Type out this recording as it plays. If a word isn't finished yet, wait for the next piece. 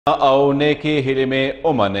او نیکی هیلې مې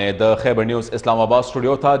ومنې د خیبر نیوز اسلام آباد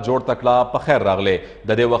سټوډیو ته جوړ تکړه په خیر راغلی د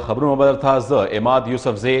دې وخت خبرونو به درته زه عماد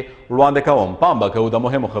یوسفزی وړاندې کوم پام به کوو د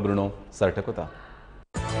مهمو خبرونو سرټکو ته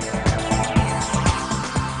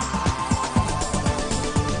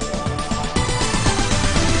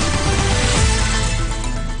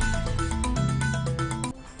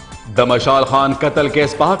د مشال خان قتل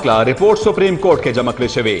کیس په هکله رپورټ سپریم کورټ کې جمع کړی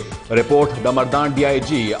شوی رپورټ د مردان ډي آی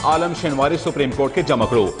جي عالم شینواري سپریم کورټ کې جمع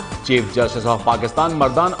کړو چیف جسټس آف پاکستان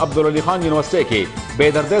مردان عبدالعلي خان یونیورسټۍ کې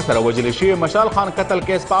بې دردۍ سره وژل شوي مشال خان قتل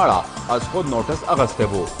کیس په اړه از خود نوټس اخیستی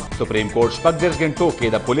و سپریم کورټ 36 غنټو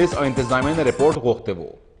کې د پولیس او انتظامیې نه رپورټ غوښتی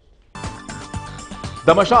و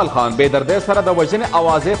د مشال خان بې دردۍ سره د وژنې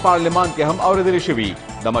اوازې پارلمان کې هم اورېدلې شوي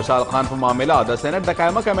د مشال خان په معامله د سینټ د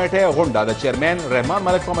قایمه کمیټې غونډه د چیرمین رحمان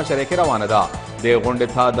ملک په مشرۍ کې روانه ده دې غونډې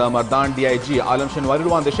ته د مردان ډي آی جي عالم شینواري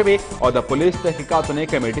روانده شوي او د پولیس تحقیقاتو نه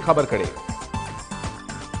کمیټې خبر کړی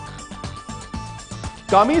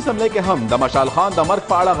قومي اسمبلی کې هم د مشال خان د مرګ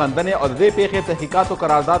په اړه غندنې او د دې پیښې تحقیقاتو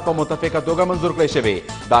قرارداد په متفقه توګه منظور کړی شوی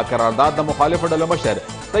دا قرارداد د مخالفو ډلو مشر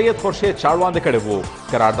سید خورشید شاه وړاندې کړی و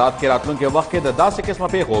قرارداد کې راتلونکي وخت کې د داسې قسمه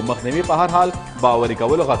پیښو مخنیوي په هر حال باوري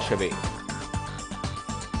کولو غږ شوی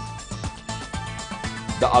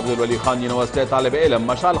د عبدالولي خان یونیورسټۍ طالب علم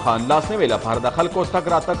مشال خان لاسنیوي لپاره د خلکو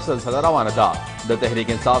تګ راتګ سلسله روانه ده د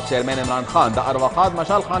تحریک انصاف چیرمین عمران خان د ارواخاد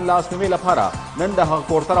مشال خان لاسنیوي لپاره نن د هغه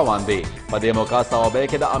کور ته روان دی په دې موقع صوابۍ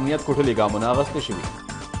کې د امنیت کوټلي ګامونه اخیستل شوي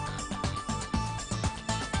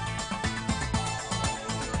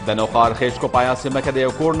د نوخار خیچ کو پایا سیمه کې د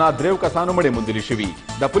یو کور نه دریو کسانو مړي موندلي شوي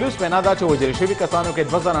د پولیس وینا ده چې وژل شوي کسانو کې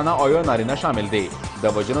 2 زنانه او یو نارینه شامل دي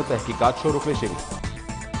د وژنو تحقیقات شروع کړل شوي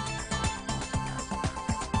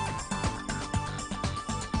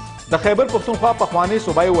د خیبر پښتونخوا پخوانی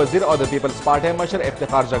صوبایي وزیر او د پیپلز پارټۍ مشر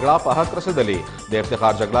افتخار جګړه په حق رسېدلې د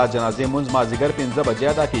افتخار جګړه جنازې مونځ مازدیګر 5 بجې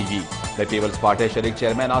ادا کیږي د پیپلز پارټۍ شریک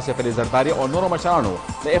چیرمین آصف علي زرداري او نورو مشرانو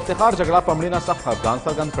د افتخار جګړه په مړینه سخت خفګان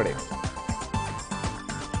څرګند کړی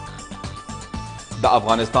د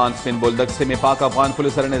افغانستان سپین بولدک سیمې پاک افغان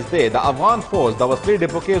پولیس سره نږدې د افغان فوج د وسلې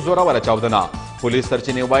ډیپو کې زوروره چاودنه پولیس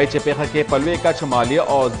سرچینې وایي چې پیښه کې په لوی کچه مالي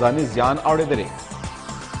او ځاني زیان اورېدلی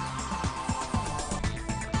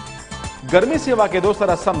ګرمي سیوا کېدو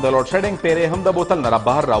سره سم د لوډ شیډینګ پیرې هم د بوتل نه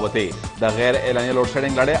بهر راوتې د غیر اعلاني لوډ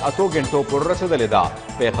شیډینګ لړۍ 8 غنټو پورې رسېدلې ده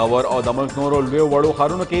پیښور او د ملک نورو لویو وړو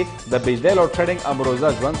ښارونو کې د بجلۍ لوډ شیډینګ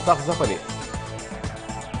امروزه ژوند سخت ځپلی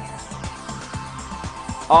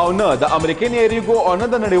او نه د امریکې نه یریږو او نه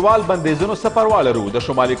د نړیوال بندیزونو څه پروا لرو د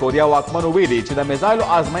شمالي کوریا واکمنو ویلي چې د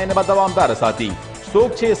میزایلو ازموینې به دوامداره ساتي څوک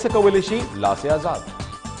چې څه کولی شي لاس یې آزاد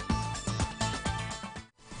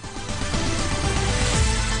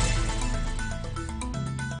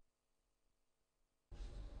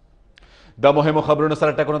د مهمو خبرونو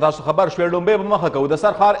سره ټکونه تاسو خبر شوي لومبۍ به مخه کوو د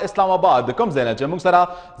سرخار اسلام آباد د کوم ځای نه چې موږ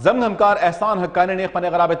سره زموږ همکار احسان حقاني نیغ په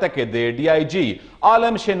نیغه رابطه کې د ډي آی جي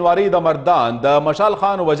عالم شینواري د مردان د مشال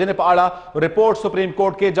خان وژنې په اړه رپورټ سپریم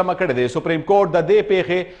کورټ کې جمع کړی دی سپریم کورټ د دې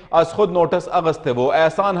پیښې از خود نوټس اخیستی و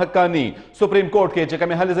احسان حقاني سپریم کورټ کې چې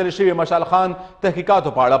کومې هلې ځلې شوي مشال خان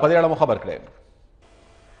تحقیقاتو په اړه په دې اړه مو خبر کړی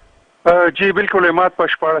جی بالکل عماد په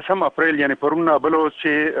 14 اپریل یعنی پرون بلو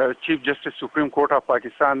چې چیف جسټس سپریم کورټ اف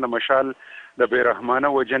پاکستان د مشال د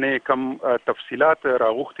بیرحمانه وجنې کم تفصیلات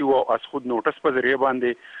راغوښتي وو از خود نوټس په ذریعه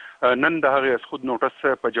باندې نن د هغې از خود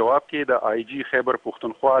نوټس په جواب کې د آی جي خیبر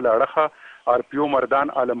پښتونخوا له اړخه آر پی او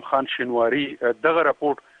مردان عالم خان شینواري دغه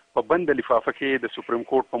راپورټ په بند لفافه کې د سپریم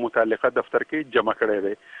کورټ په متعلقه دفتر کې جمع کړی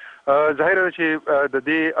دی ظاهره ده چې د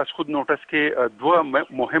دې از خود نوټس کې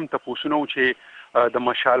 2 مهم تپوسونه و چې د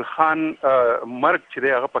مشال خان مرګ چې دی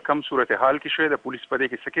هغه په کم صورتحال کې شوی د پولیس په دې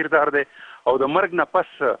کې څه کردار دی او د مرګ نه پس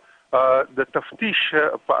د تفتیش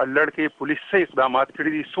په لړ کې پولیس څه اقدامات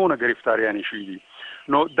کړي دي څونه ګرفتاریانې شوي دي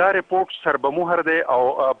نو دا رپورټ سربمهر دی او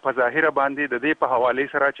په ظاهره باندې د دې په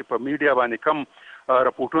حوالې سره چې په میډیا باندې کم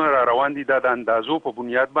رپورټونه را روان دي دا د اندازو په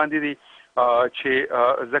بنیاد باندې دي چې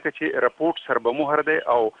ځکه چې رپورټ سربمهر دی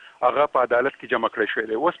او هغه په عدالت کې جمع کړی شوی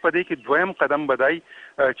دی اوس په دې کې دویم قدم بدای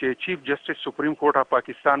چې چیف جسټس سپریم کورټ اف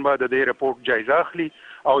پاکستان به د دې رپورټ جایزه اخلي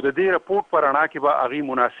او د دې رپورټ پر رڼا کې به هغې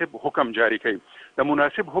مناسب حکم جاری کوي د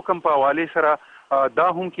مناسب حکم په حوالې سره دا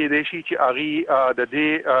هم کېدای شي چې هغې د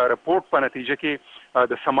دې رپورټ په نتیجه کې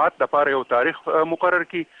د سماعت لپاره یو تاریخ مقرر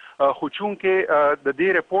کړي خو چونکې د دې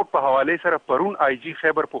رپورټ په حوالې سره پرون آی جي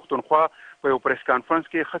خیبر پښتونخوا په یو پریس کانفرنس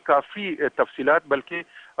کې ښه کافي تفصیلات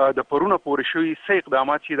بلکې د پرونه پورې شوي څه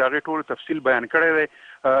اقدامات چې د هغې ټول تفصیل بیان کړی دی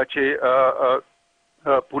چې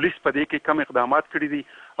پولیس په دې کې کم اقدامات کړي دي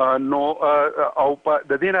نو او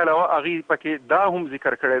د دې نه علاوه هغې پکې دا هم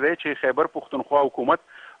ذکر کړی دی چې خیبر پښتونخوا حکومت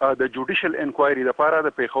د جوډیشل انکوایري لپاره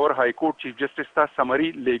د پیښور های کورټ چیف جسټس ته سمري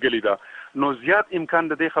لیږلې ده نو زیات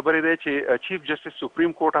امکان د دې خبرې دی چې چیف جسټس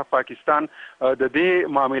سپریم کورټ اف پاکستان د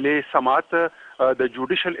دې معاملې سماعت د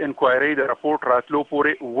جوډیشل انکوایري د راپورټ راتلو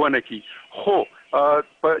پورې ونه کی خو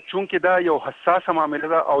چونکې دا یو حساسه معامله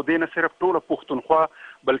ده او د نه صرف ټوله پښتونخوا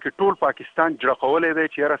بلکې ټول پاکستان جړقولی دی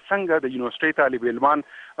چې یاره څنګه د یونیورسټۍ طالب علمان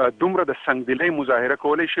دومره د سنګدلۍ مظاهره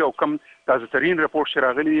کولی شي او کم تازه ترین رپورټ چې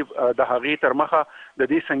راغلی د هغې تر مخه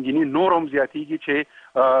د دې سنګیني نور هم زیاتیږي چې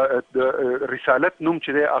د رسالت نوم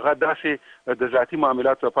چې دی هغه داسې د ذاتي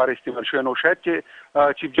معاملاتو لپاره استعمال شوی نو شاید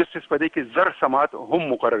چې چیف جسټس په دې کې زر سماعت هم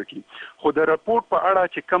مقرر کړي خو د رپورټ په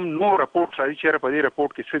اړه چې کم نور رپورټ راځي چې په دې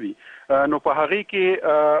رپورټ کې څه دي نو په هغې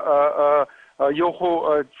کې یو خو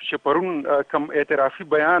چې پرون کم اعترافي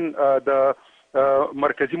بیان د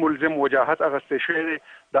مرکزی ملزم وجاهت اغسطی شوی دی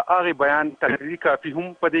د هغې بیان تحریري کاپي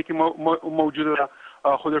هم په دې کې موجوده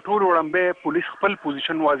ده خو د ټولو وړاندې پولیس خپل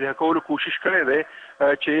پوزیشن واضح کولو کوشش کړی دی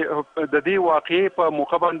چې د دې واقعې په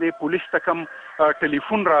موقع باندې پولیس ته کم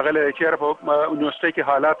ټلیفون راغلی دی چې په یونیورسټۍ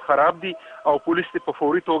کې حالات خراب دي او پولیس ته په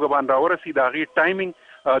فوري توګه باندې راورسي د هغې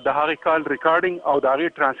ټایمینګ د هغې کال ریکارډینګ او د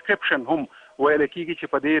هغې ټرانسکرپشن هم ویل کېږي چې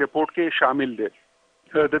په دې رپورټ کې شامل دی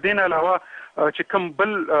د دې نه علاوه چې کوم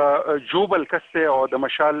بل جوبل کس دی او د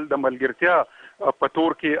مشال د ملګرتیا په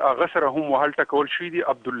تور کې هغه سره هم وهل ټکول شوي دي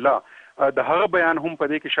عبدالله د هغه بیان هم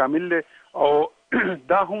په دې کې شامل دی او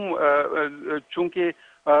دا هم چونکې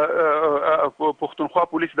پښتونخوا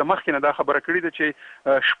پولیس د مخکې نه دا خبره کړې ده چې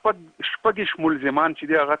شپږ ملزمان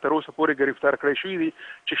چې دي هغه تر اوسه پورې گرفتار کړی شوي دي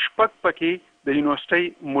چې شپږ پکې د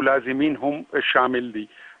یونیورسټۍ ملازمین هم شامل دي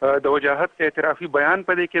د وجاهت اعترافي بیان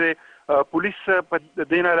په دې کې پولیس په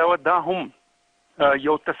دې نه علاوه دا هم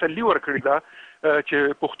یو تسلی ورکړې ده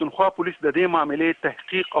چې پښتونخوا پولیس د دې معاملې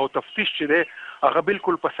تحقیق او تفتیش چې دی هغه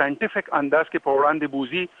بالکل په ساينټیفیک انداز کې په وړاندې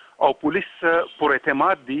بوزي او پولیس پر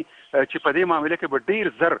اعتماد دي چې په دې معاملې کې به ډیر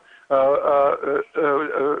زر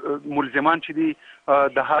ملزمان چې دي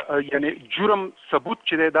د یعنی جرم ثبوت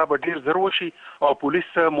چې دی دا به ډیر زر وشي او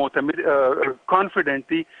پولیس معتمد کانفیډنٹ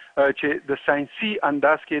دي چې د ساينسي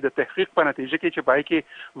انداز کې د تحقیق په نتیجه کې چې پای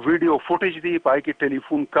کې ویډیو فوټیج دي پای کې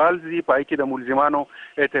ټلیفون کالز دي پای کې د ملزمانو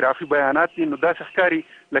اعترافي بیانات دي نو دا ښکاري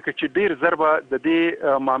لکه چې ډیر زر به د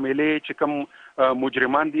دې معاملې چې کوم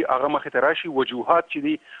مجرمان دي هغه مخې ته راشي وجوهات چې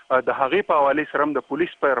دي د هغې په حوالې سره هم د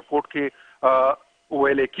پولیس په رپورټ کې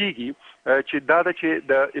ویل کېږي چې دا ده چې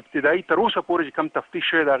د ابتدایي تر اوسه پورې چې کم تفتیش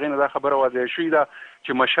شوی د هغې نه دا خبره واضح شوې ده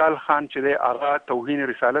چې مشال خان چې دی هغه توهین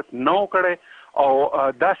رسالت نه و کړی او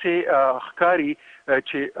داسې ښکاري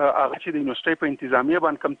چې هغه چې د یونیورسټۍ په انتظامیه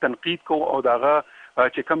باندې کم تنقید کو او د هغه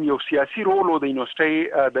چې کم یو سیاسي رول و د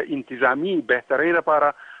یونیورسټۍ د انتظامی بهترۍ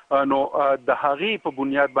لپاره نو د هغې په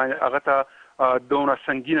بنیاد باندې هغه ته دونه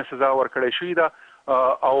سنګینه سزا ورکړی شوې ده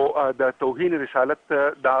او د توهین رسالت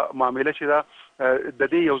د معامله چې ده د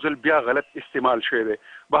دې یو ځل بیا غلط استعمال شوی دی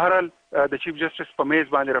بهرحال د چیف جسټس په میز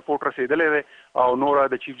باندې رپورټ رسیدلی دی او نوره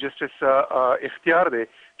د چیف جسټس اختیار دی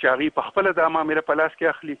چې هغې په خپله دا معامله په لاس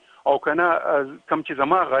کې اخلي او که نه کم چې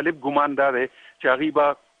زما غالب ګمان دا دی چې هغې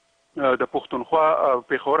به د پښتونخوا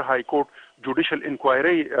پیښور های کورټ جوډیشل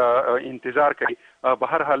انکوایري انتظار کوي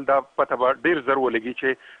به هر حال دا پته به ډېر زر ولګي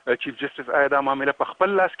چې چیف جسټس آیا دا معامله په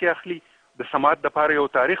خپل لاس کې اخلي د سماعت دپاره یو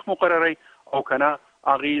تاریخ مقرروي او که نه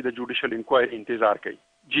هغې د جوډیشل انکوایري انتظار کوي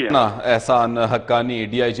جی احسان حقانی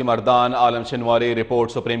ڈی آئی جی مردان عالم شنواری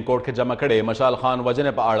رپورٹ سپریم کورٹ کے جمع کڑے مشال خان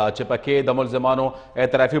وجنے پا آڑا چپکے د ملزمانو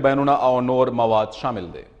اعترافی بینونا او نور مواد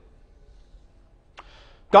شامل دے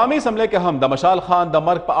قومی اسمبلی کے ہم د مشال خان د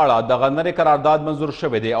مرگ پا آڑا د غنر قرارداد منظور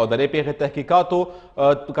شوے دے او درے پیغ تحقیقاتو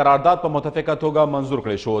قرارداد پا متفقت ہوگا منظور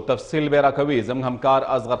کڑے شو تفصیل بیرا کوي زمگ همکار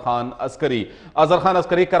اصغر خان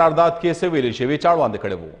عسکری قرارداد کے سویلی شوی چاڑوان دے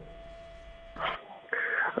کڑے وہ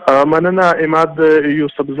مننه اماد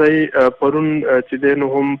یوسفزئی پرون چې دی نو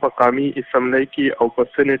هم په قومي اسمبلی کې او په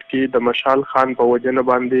سینټ کې د مشال خان په وجنه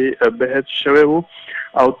باندې بحث شوی و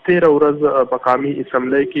او 13 ورځ په قومي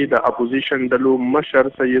اسمبلی کې د اپوزیشن ډلو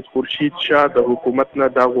مشر سید خورشید شاه د حکومت نه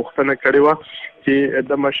دا غوښتنه کړې وه چې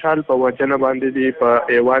د مشال په وجنه باندې دی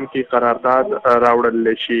په ایوان کې قرارداد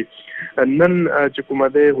راوړل شي نن چې کومه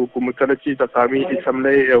دی حکومت کله چې د قومي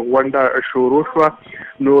اسمبلی غونډه شروع شوه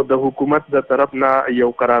نو د حکومت د طرف نه یو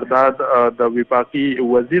قرارداد د وفاقي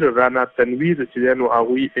وزیر رانا تنویر چې نو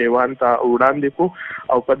هغوی ایوان ته وړاندې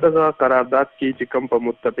کو او په دغه قرارداد کې چې کوم په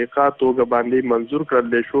متفقه توګه باندې منظور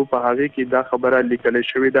کړل شو په هغې کې دا خبره لیکل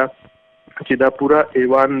شوې ده چې دا پورا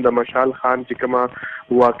ایوان د مشال خان چې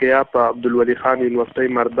کومه واقعیا په عبدالولي خان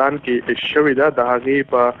یونیورسټۍ مردان کې شوې ده د هغې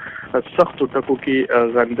په سختو ټکو کې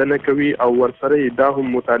غندنه کوي او ورسره دا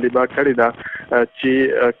هم مطالبه کړې ده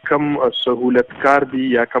چې کم سهولتکار دي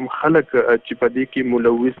یا کم خلک چې په دې کې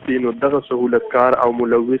ملوث دي نو دغه سهولتکار او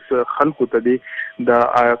ملوث خلکو ته دي د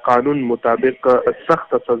قانون مطابق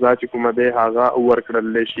سخت سزا چې کومه ده هغه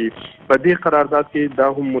ورکړل شي. په دې قرارداد کې دا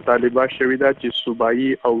هم مطالبه شوې ده چې صوبایي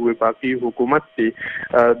او وفاقي حکومت ته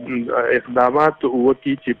اقدامات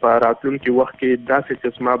وکړي چې په راتلونکي وخت کې داسې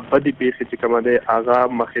قسمه بدې پیښې چې کومه ده هغه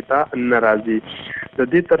مخې ته نه راځي. د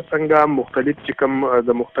دې ترڅنګ مختلف چې کوم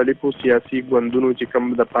د مختلفو سیاسي ګوندونو چې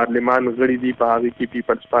کوم د پارلمان غړي دي په هغه کې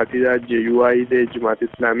پیپلز پارټي ده، JUI ده، جماعت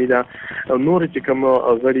اسلامي ده او نور چې کوم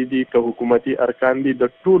غړي دي که حکومتي ارکان دي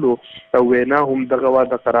د ټولو وینا هم دغه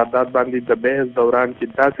د قرارداد باندې د بحث دوران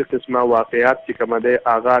کې داسې قسمه واقعیات چې کومه ده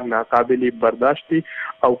هغه ناقابل برداشت دي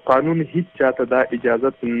او قانون هیڅ چاته دا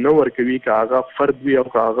اجازت نه ورکوي که هغه فرد وي او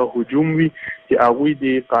که هغه هجوم وي چې هغوی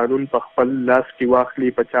د قانون په خپل لاس کې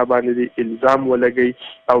واخلي، په چا باندې الزام ولګي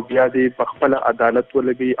او بیا دې په خپل عدالت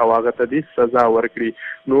ولګي او هغه ته دې سزا ورکړي.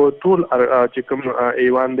 نو ټول چې کوم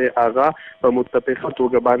ایوان دی هغه په متفقه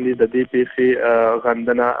توګه باندې د دې پیښې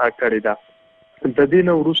غندنه کړې ده. د دې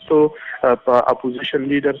نه وروسته په اپوزیشن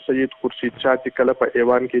لیډر سید خورشید شاه چې کله په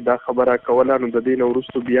ایوان کې دا خبره کوله نو د دې نه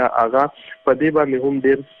وروسته بیا هغه په دې باندې هم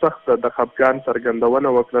ډېر سخت د خفګان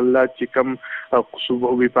څرګندونه وکړله چې کوم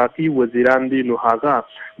وفاقي وزیران دي نو هغه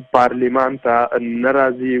پارلیمان ته نه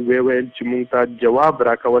راځي. ویل چې موږ ته جواب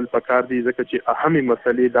راکول پکار دي ځکه چې اهمې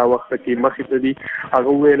مسلې دا وخت کې مخې ته دي.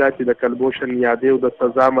 هغه ویله چې د کلبوشن یادې او د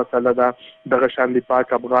سزا مسله ده، دغه شان د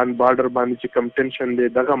پاک افغان بارډر باندې چې کم ټینشن دی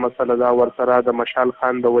دغه مسله ده، ورسره د مشال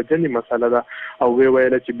خان د وجنې مسله ده او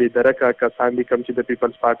ویل چې بې درکه کسان دي کوم چې د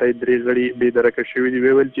پیپلز پارټۍ درې غړي بې درکه شوي دي.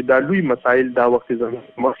 ویل چې دا لوی مسایل دا وخت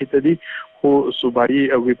مخې ته دي خو صوبایي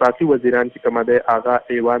او وفاقي وزیران چې کومه دی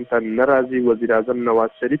هغه ایوان ته نه راځي. وزیر اعظم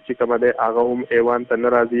نواز شریف چې کومه دی هغه هم ایوان ته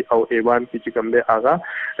نه راځي او ایوان کې چې کوم دی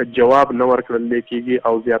هغه جواب نه ورکړل کېږي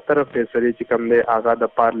او زیاتره فیصلې چې کوم دی هغه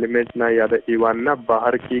د پارلیمنت نه یا د ایوان نه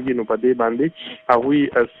بهر کېږي. نو په دې باندې هغوی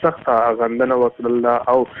سخته غندنه وکړله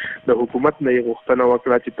او د حکومت نه یې غوښتنه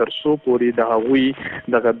وکړه چې تر څو پورې د هغوی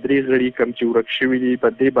دغه درې غړي کوم چې ورک شوي دي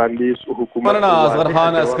په دې باندې حکومت مولانا اصغر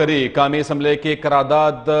خان عسکري قومي اسمبلی کې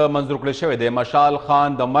قرارداد منظور کړی شوی دی. مشال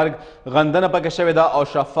خان د مرګ غندنه پکې شوې ده او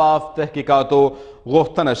شفاف تحقیقاتو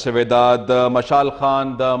غوښتنه شوې ده. د مشال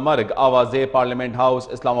خان د مرګ اوازې پارلیمنت هاوس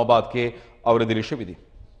اسلام آباد کې اورېدلې شوې دي.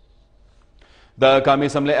 د قومي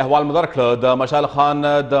اسمبلی احوال مو درکړه. د مشال خان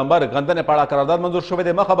د مرګ غندنې په اړه قرارداد منظور شوی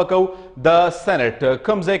دی. مخه به کوو د سینټ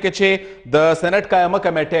کوم ځای کې چې د سینټ قایمه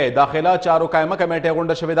کمیټې داخله چارو قایمه کمیټې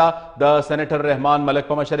غونډه شوې ده د سینیټر رحمان ملک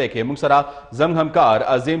په مشرۍ کې. موږ سره زموږ همکار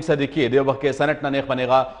عظیم صدیقي د وخت کې سینټ نه نیغ په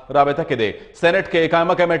نیغه رابطه کې دی. سینټ کې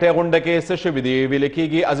قایمه کمیټې غونډه کې څه شوي دي ویل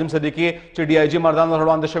کېږي عظیم صدیقي چې DIG مردان ور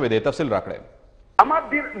وړاندې شوی دی؟ تفصیل راکړئ. اما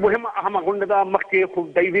ډیر مهمه اهمه غونډه ده. مخکې خو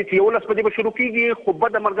د یوې چې 11 بجې به شروع کېږي خو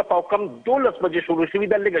بده مرګه په حکم 12 بجې شروع شوي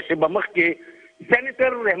ده. لږه شیبه مخکې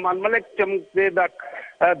سینیټر رحمان ملک چې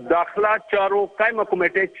د داخله چارو قایمه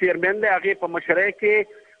کمیټې چیرمین دی هغې په مشرۍ کې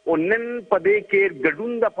او نن په دې کې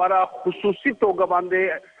ګډون دپاره خصوصي توګه باندې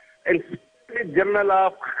انسپکټر جنرل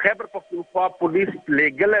آف خیبر پختونخوا پولیس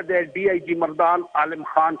لیږلی دی DIG مردان عالم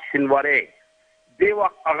خان شنواری. دې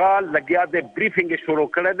وخت هغه لګیا دی بریفنګ شروع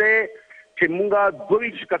کړی دی چې مونږه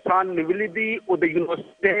 22 کسان نیولي دي او د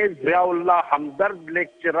یونیورسټۍ ضیاء الله همدرد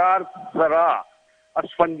لیکچرار سره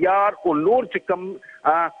اسفندیار او نور چې کوم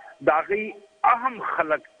د هغې اهم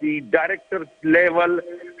خلک دي ډایرکټر لیول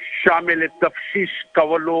شامل تفتیش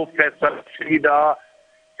کولو فیصله شوي ده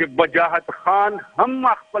چې وجاهت خان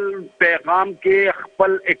هم خپل پیغام کې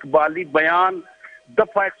خپل اقبالي بیان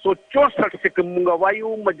دفعه 164 چې کوم مونږ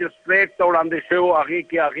وایو مجسټریټ ته وړاندې شوی هغې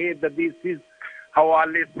کې هغې د دې څیز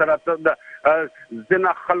حواله سره د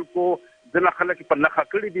زنا خلکو په نخښه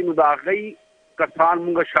کړي دي نو د هغې کسان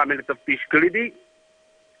موږ شامل تفتیش کړي دي.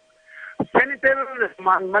 سینیټر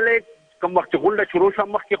رحمان ملک کوم وخت چې غونډه شروع شوه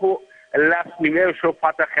مخکې خو لاس نیوی شو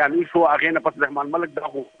فاتح خیالي شو هغې نه پس رحمان ملک دا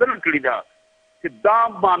غوښتنه کړې ده چې دا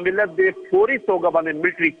معامله د فوري توګه باندې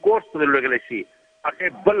ملټري کورس ته لېږلی شي. هغې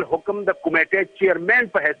بل حکم د کمیټې چیرمین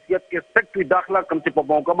په حیثیت کې سیکرټري داخله کوم چې په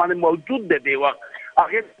موقع باندې موجود دی دې وخت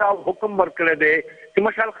هغې ته حکم ورکړی دی چې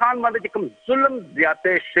مشال خان باندې چې کوم ظلم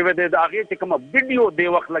زیاتی شوی دی د هغې چې کومه ویډیو دې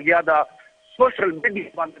وخت لګیا ده سوشل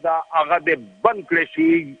میډیا باندې دا هغه دې بند کړی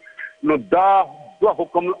شي. نو دا دوه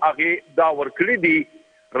حکم هغې دا ورکړي دي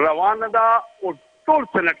روانه ده او ټول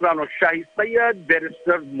سینټرانو شاهي سید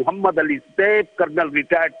بیرسټر محمد علي صاحب کرنل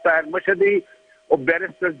ریټایرډ طاهر مشهدي او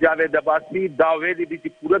بیرسټر جاوید عباسي دا ویلي دي چې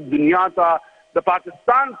پوره دنیا ته د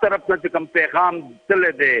پاکستان طرف نه چې کوم پیغام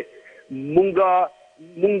تللی دی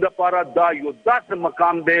مونږ دپاره دا یو داسې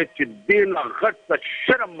مقام دی چې دې نه غټ ته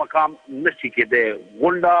شرم مقام نشي کېدی.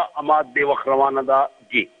 غونډه اما دې وخت روانه ده.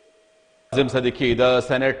 جی ناظم صدیقي د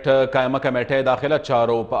سېنېټ قایمه کمیټې داخله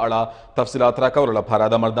چارو په اړه تفصیلات راکولو لپاره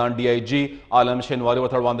د مردان ډي آی جي عالم شینواري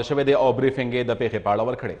ورته وړاندې شوی دی او بریفینګ یې د پیښې په اړه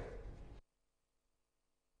ورکړی.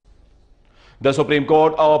 د سپریم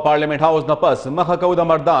کورټ او پارلیمنت هاوس نه پس مخه کوو د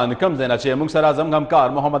مردان کم ځای نه چې موږ سره زموږ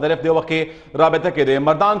همکار محمد عارف دې وخت کې رابطه کې دی.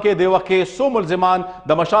 مردان کې دې وخت کې څو ملزمان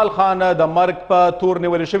د مشال خان د مرګ په تور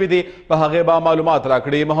نیول شوي دي، په هغې به معلومات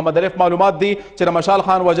راکړي. محمد عارف معلومات دي چې د مشال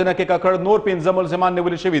خان وژنه کې ککړ نور 15 ملزمان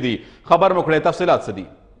نیول شوي دي. خبر مو کړی، تفصیلات څه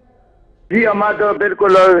دي؟ جی اماد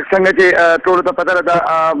بالکل څنګه چې ټولو ته پته ده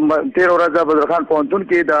 13 ورځ بدرخان پوهنتون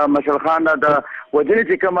کې د مشال خان د وجنې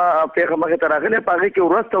چې کومه پیښه مخې ته راغلې په هغې کې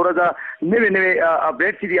ورځ ورځ نوې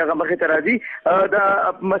اپډیټ چې دي هغه مخې ته راځي.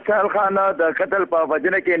 د مشال خان د قتل په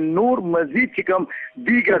وجنه کې نور مزید چې کوم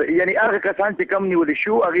دیگر یعنی هغه کسان چې کوم نیول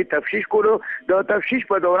شو هغه تفتیش کولو. د تفتیش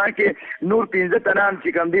په دوران کې نور 15 تنان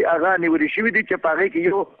چې کوم دي هغه نیول شوي دي چې په هغې کې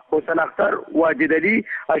یو حسن اختر، واجد علي،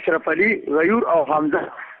 اشرف علي، غیور او حمزه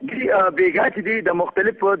دی بیګا چې دي د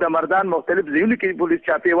مختلف د مردان مختلف ځایونو کې پولیس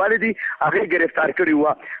چاپېوالې دي هغې ګرفتار کړي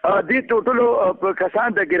وه. دې ټوټلو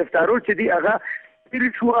کسان د ګرفتارول چې دي هغه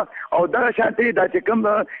شو او دغه شانتي دا چې کوم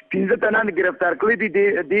 15 تنان گرفتار کړي دي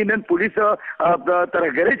د نن پولیس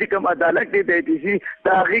ترغړې چې کوم عدالت دی د ټي سي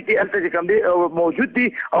دا هغه کې الته چې کوم دي موجود دي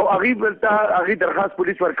او هغه درخواست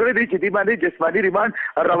پولیس ورکړي دي چې دی باندې جسماني ریماند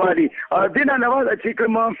راوالي. دینه نواز چې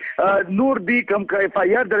کوم نور دی کوم اف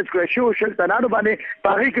آی آر درج کړی شو شل تنانو باندې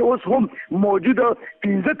هغه کې اوس هم موجود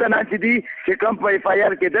 15 تنان چې دي چې کوم په اف آی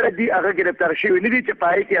آر کې درج دي هغه گرفتار شوی نه دي چې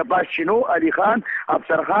پای کې عباس شینو، علي خان،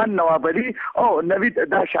 افسر خان، نواب علي او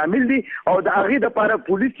دا شامل دي او د هغې دپاره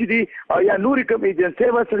پولیس چې دي یا نورې کوم ایجنسۍ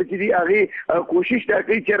ورسره چې دي هغې کوشش دا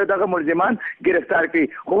کوي چې دغه ملزمان ګرفتار کړي.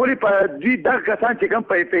 خو ولې په دوی دغه کسان چې کوم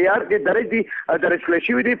په اف آی آر کې درج دي درج کړی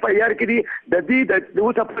شوي دي په اف آی آر کې دي د دوی د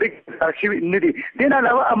اوسه پورې ګرفتار شوي نه دي. دې نه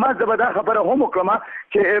علاوه ما زه به دا خبره هم وکړم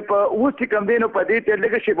چې په اوس چې کوم دی نو په دې تېر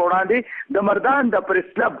لږه شېبه وړاندې د مردان د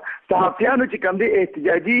پریس کلب صحافیانو چې کوم دی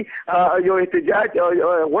احتجاجي یو احتجاج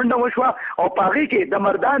غونډه وشوه او په هغې کې د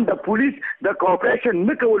مردان د پولیس د کوپریشن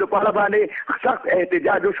نه کولو په اړه باندې سخت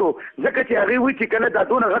احتجاج وشو ځکه چې هغې وایي چې کله دا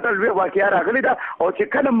دونه غټه لویه واقعه راغلې ده او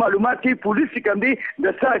چې کله معلومات کوي پولیس چې کوم دی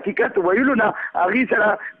د څه حقیقت ویلو نه هغې سره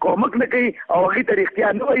کومک نه کوي او هغې ته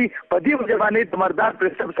رښتیا نه وایي. په دې وجه باندې د مردان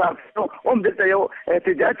پریس کلب صحافیانو هم دلته یو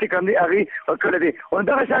احتجاج چې کوم دی هغې کړی دی او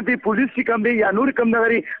دغه شانتې پولیس چې کوم دی یا نور کوم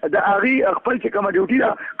نغري د هغې خپل چې کومه ډیوټي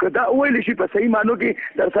ده که دا وویلی شي په صحیح معنو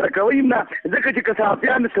کې در سره کوي نه ځکه چې که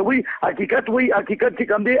صحافیان څه وایي حقیقت وایي حقیقت چې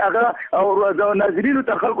کوم دی هغه او ناظرینو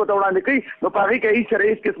ته خلکو ته وړاندې کوي نو په هغې کې هېڅ سره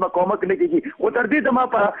هېڅ قسمه کومک نه کېږي. خو تر دې دمه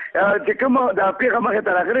په چې کوم د پیښه مخې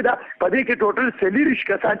ته راغلې ده په دې کې ټوټل 40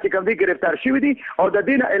 کسان چې کوم دی ګرفتار شوي دي او د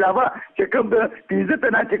دې نه علاوه چې کوم د 15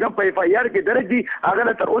 تنان چې کوم په اف آی آر کې درج دي هغه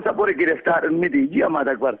له تر اوسه پورې ګرفتار نه دي. جی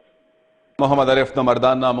اماد اکبر. محمد عارف د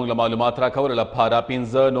مردان نه موږ له معلومات راکولو لپاره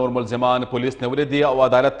 15 نور ملزمان پولیس نیولي دي او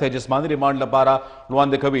عدالت ته جسماني ریمانډ لپاره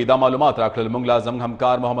وړاندې کوي. دا معلومات راکړل موږ له زموږ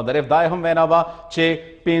همکار محمد عارف. دا یې هم وینا وه چې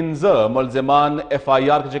 15 ملزمان اف آی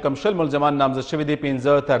آر کې چې کوم 20 ملزمان نامزد شوي دي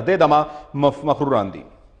 15 تر دې دمه مفروران دي.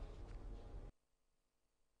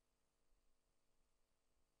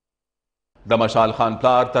 د مشال خان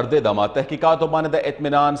پلار تر دې دمه تحقیقاتو باندې د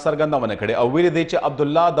اطمینان څرګندونه کړې او ویلي دی چې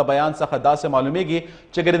عبدالله د بیان څخه داسې معلومیږي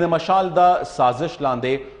چې ګنې د مشال د سازش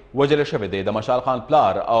لاندې وژل شوی دی. د مشال خان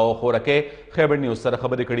پلار او خورکې خیبر نیوز سره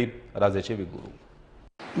خبرې کړي، راځئ چې وګورو.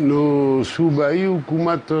 نو صوبایي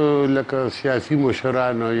حکومت لکه سیاسي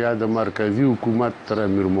مشرانو یا د مرکزي حکومت تر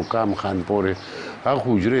امیر مقام خان پورې هغه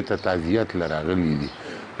حجرې ته تعزیت له راغلي دي،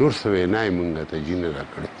 نور څه وینا یې موږ ته جي نه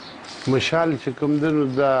راکړې. مشال چې کوم دی نو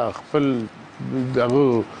دا خپل دغه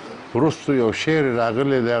وروستو یو شعر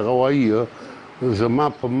راغلی دی هغه وایي زما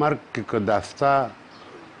په مرګ کې که دا ستا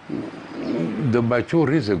د بچو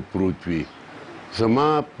رزق پروت وي، زما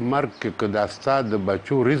په مرګ کې که دا ستا د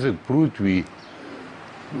بچو رزق پروت وي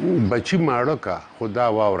بچي ماړه کا خو دا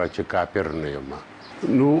واوره چې کافر نه یم.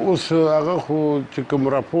 نو اوس هغه خو چې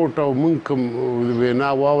کوم راپورټ او موږ کوم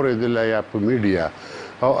وینا واورېدله یا په میډیا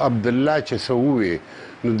او عبدالله چې څه ووې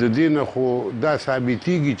نو د دې نه خو دا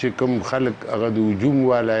ثابتېږي چې کوم خلک هغه د هجوم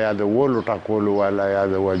والا یا د ولو ټاکولو والا یا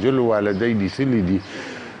د وژلو والا دی لیسلي دي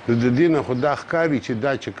نو د دې نه خو دا ښکاري چې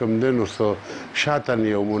دا چې کوم دی نو څه شاته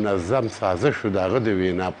یو منظم سازش و د هغه د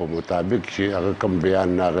وینا په مطابق چې هغه کوم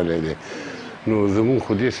بیان راغلی دی. نو زمونږ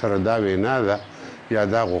خو دې سره دا وینا ده یا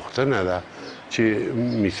دا غوښتنه ده چې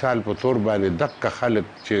مثال په طور باندې دقه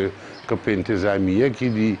خلک چې که په انتظامیه کې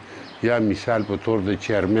دي یا مثال په طور د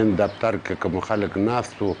چیرمن دفتر کې کوم خلک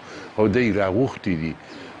ناست او دی راغوښتي دي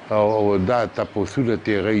او دا تپوسونه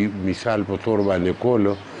ته هغې مثال په طور باندې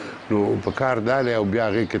کولو نو په کار دا دی او بیا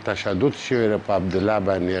هغې کې تشدد شوی دی په عبدالله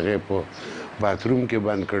باندې هغې په باتروم کې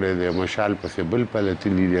بند کړی دی مشال پسې بل پله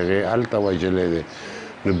تلي دی هغې هلته وژلی دی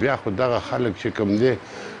نو بیا خو دغه خلک چې کوم دی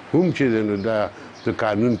هم چې دی نو دا د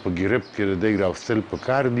قانون په ګرفت کې د دوی راوستل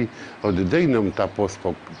پکار دي او د دوی نه هم تپوس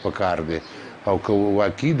پکار دی او که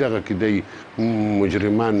واقعي دغه کې دوی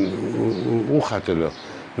مجرمان وختلو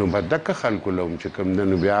نو به دکه خلکو له هم چې کوم دی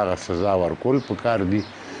نو بیا هغه سزا ورکول پکار دي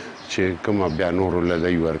چې کومه بیا نورو له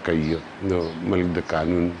دوی ورکوي د ملک د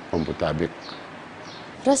قانون په مطابق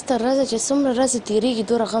ورځ تر ورځې چې څومره ورځې تېرېږي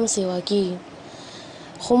دومره غم سیوا کېږي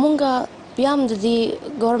خو مونږ بیا هم د دې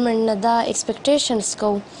ګورمنټ نه دا ایکسپیکټیشنز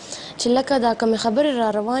کوو چې لکه دا کومې خبرې را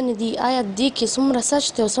روانې دي آیا دې کې څومره سچ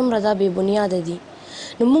دی او څومره دا بې بنیاده دي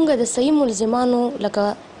نو مونږ د صحیح ملزمانو لکه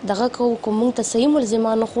دغه کوو که مونږ ته صحیح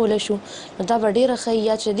ملزمان وښولی شو نو دا به ډېره ښه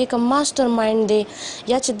یا چې دې کوم ماسټر مایند دی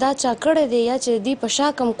یا چې دا چا کړی دی یا چې دې په شا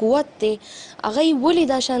کم قوت دی هغه یې ولې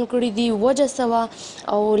دا شان کړي دي وجه څه وه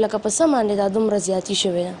او لکه په څه باندې دا دومره زیاتي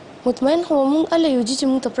شوې ده مطمئن خو مونږ هله یو چې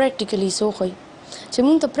مونږ ته پریکټیکلي څه وښیي چې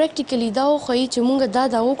مونږ ته پریکټیکلي دا وښیي چې مونږ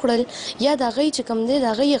دا وکړل یا د هغوی چې کوم دی د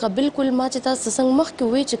هغوی هغه بالکل ما چې تاسو څنګه مخکې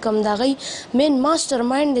ووایي چې کوم د هغوی مین ماسټر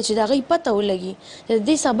مایند دی چې د هغوی پته ولګي د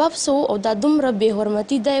دې سبب څه او دا دومره بې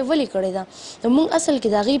حرمتي دا یې ولې کړې ده نو مونږ اصل کې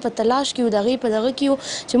د هغوی په تلاش کې یو د هغوی په دغه کې یو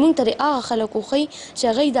چې مونږ ته هغه خلک وښیي چې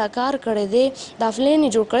هغوی دا کار کړی دی دا فلین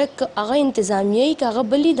یې جوړ کړی که هغه انتظامیه یي که هغه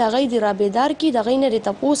بل یي د هغوی د رابېدار کړي د هغوی نه دې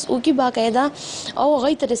تپوس وکړي باقاعده او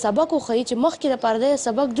هغوی ته سبق وښیي چې مخکې دپاره د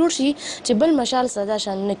سبق جوړ شي چې بل مشال سدا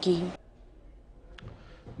شان نه کیږي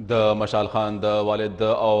د مشال خان د والد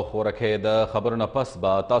او خورکې د خبرو نه پس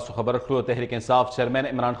به تاسو خبر کړو تحریک انصاف چیرمن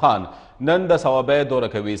عمران خان نن د ثوابه دوره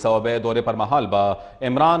کوي ثوابه دورې پر مهال به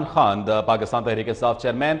عمران خان د پاکستان تحریک انصاف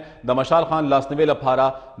چیرمن د مشال خان لاسنیوي لپاره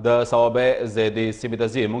د ثوابه زیدي سیمې ته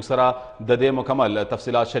ځي موږ سره د دې مکمل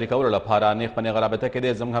تفصیلات شریکولو لپاره نیغ په نیغه رابطه کې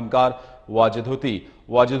دی زموږ همکار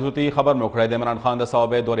واجد هوتي خبر مو کړی د عمران خان د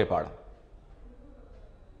ثوابه دورې په اړه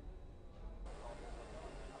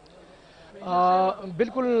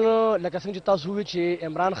بالکل لکه څنګه چې تاسو وویل چې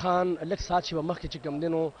عمران خان لږ ساعت چې به مخکې چې کوم دی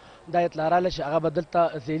نو دا اطلاع راغله چې هغه به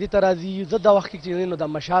دلته زیدي ته راځي زه دا وخت کې چې دی نو د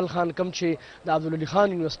مشال خان کم چې د عبدالولي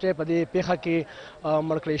خان یونیورسټۍ په دې پیښه کې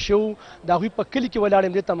مړ کړی شو د هغوی په کلي کې ولاړ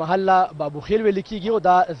یم دې ته محله بابوخیل ویل کېږي او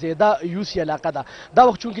دا زیده یوسي علاقه ده دا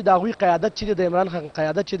وخت چونکې د هغوی قیادت چې دی د عمران خان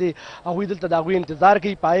قیادت چې دی هغوی دلته د هغوی انتظار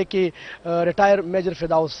کوي په هغې کې ریټایر میجر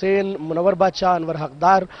فدا حسین منور بادشاه انور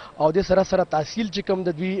حقدار او دې سره سره تحصیل چې کوم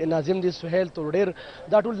د دوی ناظم دی سهیل تورډیر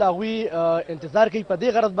دا ټول د هغوی انتظار کوي په دې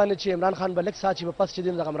غرض باندې چې عمران خان به لږ ساعت چې به پس چې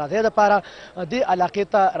دی د غمرازۍ دپاره دې علاقې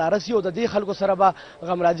ته رارسي او د دې خلکو سره به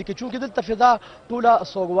غمرازي کوي چونکې دلته فضا ټوله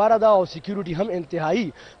سوګواره ده او سیکیورټي هم انتهایي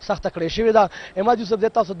سخته کړې شوې ده عماد یوسف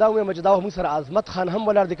دی تاسو دا ووایم چې دا موږ سره عظمت خان هم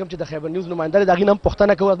ولاړ دی کوم چې د خیبر نیوز نماینده دی د هغې نه هم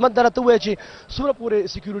پوښتنه کوو عظمت دا راته ووایه چې څومره پورې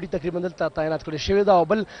سیکیورټي تقریبا دلته تعینات کړې شوې ده او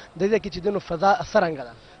بل د دې کې چې دی نو فضا څرنګه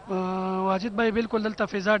ده واجد بھائی بالکل دلته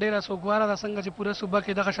فضا ډیره سوګواره ده څنګه چې پوره صوبه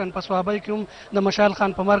کې دغه شان په صوابۍ کې هم د مشال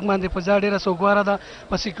خان په مرګ باندې فضا ډیره سوګواره ده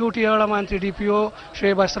په سیکیورټي اړه باندې ډي پی او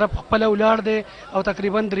شعیب اشرف خپله ولاړ دی او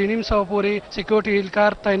تقریبا 350 پورې سیکیورټي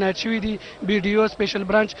اهلکار تعینات شوي دي بي ډي او سپیشل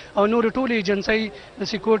برانچ او نورې ټولې ایجنسۍ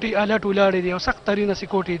د سیکیورټي الرټ ولاړې دي او سخت ترینه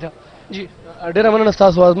سیکیورټي ده جی ډیره مننه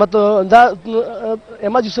ستاسو عظمت دا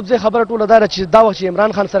احمد یوسف زی خبره ټوله دا چې دا وخت چې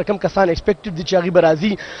عمران خان سره کم کسان ایکسپیکټډ دي چې هغوی به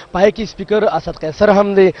راځي په هغې کې سپیکر اسد قیصر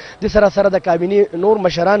هم دی د سره سره د کابینې نور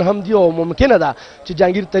مشران هم دي او ممکنه ده چې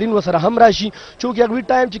جهانګیر ترین ورسره هم راشي چونکې هغوی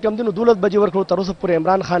ټایم چې کوم دی نو 12 بجې ورکړو تر اوسه پورې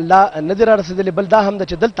عمران خان لا نه دی رارسېدلی بل دا هم ده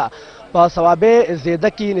چې دلته په ثوابه زیده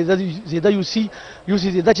کې زیده یوسي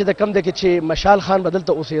زیده چې د کم دی کې چې مشال خان به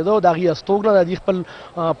دلته اوسېده د هغې استوګنه د هغې خپل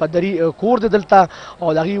پدري کور دی دلته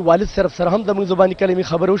او د هغې والد صرف سره هم د موږ زباني کلمې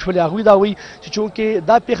خبرې وشولې هغوی دا وایي چې چونکې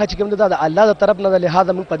دا پیښه چې کوم ده دا د الله د طرف نه ده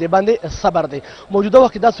لهذا موږ په دې باندې صبر دی موجوده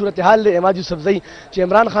وخت کې دا صورتحال دی عماد یوسفزی چې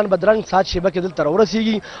عمران خان بدرنګ ساعت شیبه کې دلته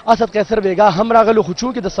راورسېږي اسد قیصر بیګا هم راغلو خو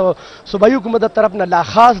چونکې د صوبایي حکومت د طرف نه لا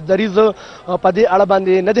خاص دریځ په دې اړه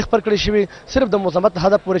باندې نه دی خپر کړی شوی صرف د مذمت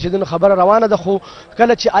هدف پورې چې دی خبره روانه ده خو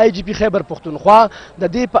کله چې آی جی پي خیبر پښتونخوا د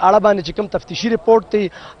دې په اړه باندې چې کوم تفتیشي رپورټ دی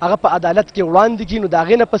هغه په عدالت کې وړاندې کړي نو د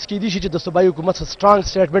هغې نه پس کیدی شي چې د صوبایي حکومت سټرانګ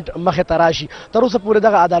سټیټمنټ مخې ته راشي تر اوسه پورې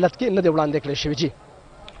دغه عدالت کې نه دی وړاندې کړی شوی جی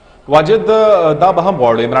واجد دا به هم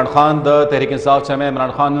غواړو عمران خان د تحریک انصاف چیرمن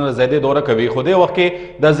عمران خان زیدي دوره کوي خو دې وخت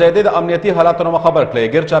کې د زیدي د امنیتي حالاتو نه خبر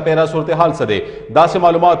کړی ګیر چاپیره صورتحال څه دی داسې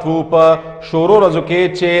معلومات وو په شورو ورځو کې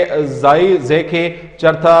چې ځای کې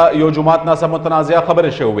چېرته یو جومات ناڅه متنازعه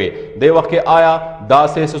خبرې شوې وې دې وخت کې آیا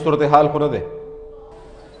داسې صورتحال خو نه دی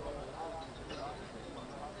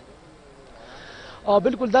او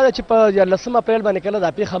بالکل دا چې په 14 اپریل باندې کله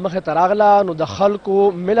د پیښه مخه تراغله نو د خلکو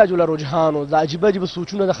ملا جوړ رجحان او د عجیب عجیب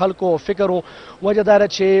سوچونه د خلکو فکر او وجدار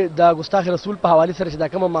چې د ګستاخ رسول په حواله سره چې دا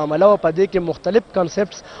کومه معامله او په دې کې مختلف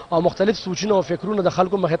کانسپټس او مختلف سوچونه او فکرونه د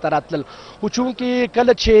خلکو مخه تراتل خو چونکې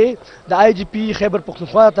کله چې د آی جی پی خیبر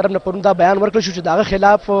پختونخوا طرف نه پرون دا بیان ورکړل شو چې دغه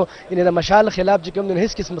خلاف یعنی د مشال خلاف چې کوم نه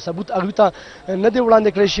هیڅ قسم ثبوت هغه ته نه دی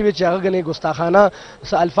وړاندې کړی شوی چې هغه غني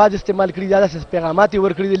ګستاخانه الفاظ استعمال کړي دا پیغامات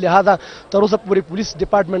ورکړي دي لہذا تر اوسه پورې پولیس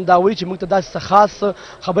ډپارټمنټ دا وایي چې موږ ته داسې خاص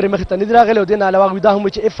خبرې مخې ته نه دي راغلې او دې نه علاوه دا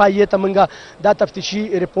هم چې اف آی ته موږ دا تفتیشي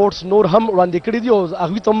ریپورټس نور هم وړاندې کړي دي او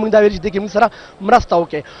هغوی ته موږ دا ویلي چې دې کې موږ سره مرسته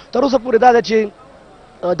وکړي تر اوسه پورې دا ده چې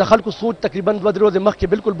د خلکو سوچ تقریبا 2 ورځې مخکې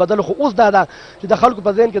بالکل بدل خو اوس دا ده چې د خلکو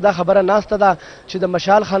په ذهن کې دا خبره ناسته ده چې د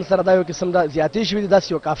مشال خان سره دا یو قسم د زیاتې شوي دي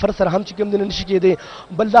داسې یو کافر سره هم چې کوم دی نشي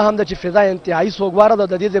کېدی بل دا هم ده چې فضا انتهایي سوګواره ده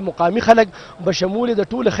د دې مقامي خلک بشمول د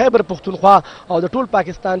ټول خیبر پختونخوا او د ټول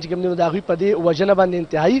پاکستان چې کوم دی د هغوی په دې وژنه باندې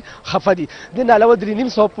انتهایي خفه دي دې نه علاوه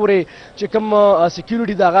 3.5 پورې چې کوم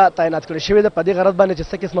سکیورټي دغه تعینات کړی شوی ده په دې غرض باندې چې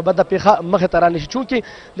څه قسمه بده پیښه مخې ته رانشي چونکې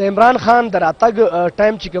د عمران خان د راتګ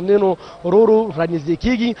ټایم چې کوم دی نو ورو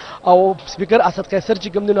رانږدې کېږي او سپیکر اسد قیصر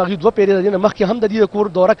چې کوم دی نو هغوی 2 پیرې د دې نه مخکې هم د دې د کور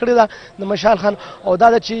دوره کړې ده د مشال خان او دا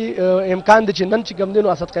ده چې امکان دی چې نن چې کوم دی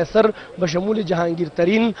نو اسد قیصر بشمول جهانگیر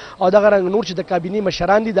ترین او دغه رنګ نور چې د کابینې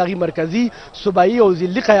مشران دي د هغوی مرکزي صوبایي او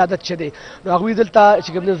ضلعي قیادت چې دی نو هغوی دلته چې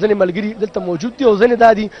کوم دی ځینې ملګري دلته موجود دي او ځینې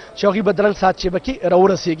دا دي چې هغوی به درنګ سات شیبه کې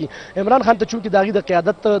راورسېږي عمران خان ته چونکې د هغوی د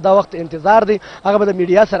قیادت دا وخت انتظار دی هغه به د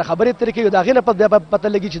میډیا سره خبرې اترې کوي د هغې نه پته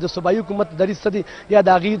لګي چې د صوبایي حکومت دریځ څه دی یا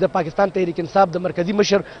د هغوی د پاکستان تحریک انصاف د مرکزي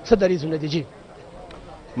مشر څه دریځونه دي جی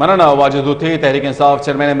مننه واجد ہوتی تحریک انصاف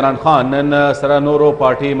چیئرمین عمران خان نن سره نورو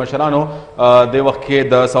پارټي مشرانو د وخت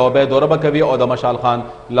کې د صوابه دوره به کوي او د مشال خان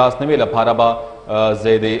لاسنیوي لپاره به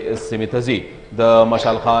زید سیمې د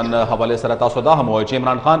مشال خان حواله سره تاسو دا هم وایي چې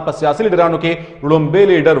عمران خان په سیاسي لیډرانو کې لومبی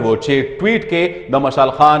لیډر و چې ټویټ کې د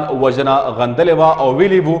مشال خان وژنه غندلې وه او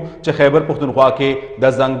ویلي وو چې خیبر پختونخوا کې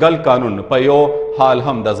د ځنګل قانون په یو حال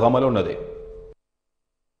هم د زغملو نه دی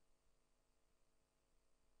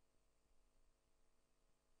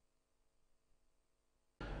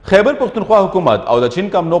خیبر پختونخوا حکومت او د چین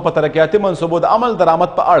کمپنو په ترقیاتي منصوبو د عمل درآمد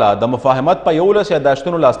په اړه د مفاهمت په 11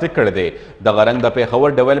 یاداشتونو لاسلیک کړی دی دغه رنګ د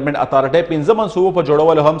پیښور ډیولپمنټ اتارټۍ 15 منصوبو په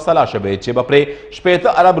جوړولو هم سلا شوې چې به پرې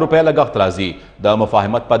 80 ارب روپۍ لګښت راځي د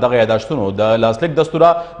مفاهمت په دغه یاداشتونو د لاسلیک دستوره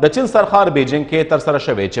د چین سرخار بیجینګ کې ترسره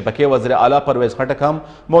شوې چې پکې وزیر اعلی پرویز خټک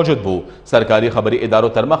هم موجود وو سرکاري خبري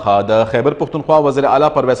ادارو تر مخه د خیبر پختونخوا وزیر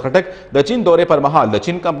اعلی پرویز خټک د چین دورې پر مهال د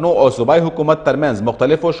چین کمپنو او صوبایي حکومت ترمنځ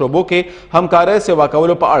مختلفو شعبو کې همکارۍ سیوا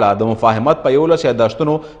کولو په اړه د مفاهمت په 11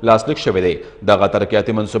 یاداشتونو لاسلیک شوی دی دغه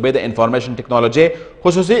ترقیاتي منصوبې د انفارمیشن ټیکنالوژي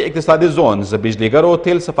خصوصي اقتصادي زونز بجلیګرو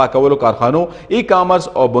تیل صفا کولو کارخانو ای کامرس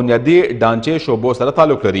او بنیادی ډانچې شعبو سره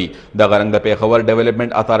تعلق لري دغه رنګ د پیښور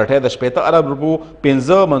ډیولپمنټ اتارټۍ د 80 ارب روپو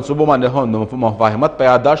 15 منصوبو باندې هم مفاهمت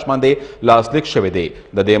په یاداشت باندې لاسلیک شوی دی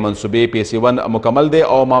د دې منصوبې PC1 مکمل دی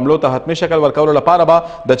او معاملو ته حتمی شکل ورکولو لپاره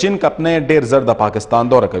به د چین کمپنۍ ډیر زر د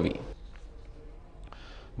پاکستان دوره کوي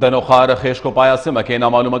د نوخار خیشکو پایا سیمه کې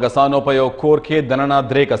نامعلومه کسانو په یو کور کې دننه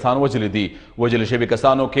 3 کسان وژلي دي وژل شوي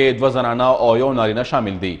کسانو کې 2 زنانه او 1 نارینه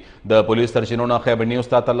شامل دي د پولیس سرچینو نه خیبر نیوز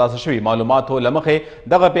ته ترلاسه شوي معلوماتو له مخې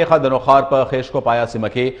دغه پیښه د نوخار په خیشکو پایا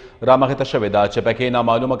سیمه کې رامخې ته شوې ده چې پکې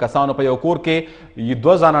نامعلومه کسانو په یو کور کې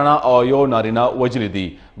 2 زنانه او 1 نارینه وژلي دي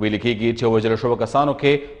ویل کېږي چې وژل شوو کسانو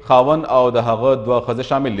کې خاون او د هغه 2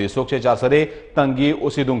 ښځې شامل دي څوک چې چارسرې تنګي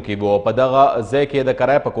اوسیدونکي وو په دغه ځای کې د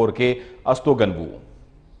کرایه په کور کې استوګن وو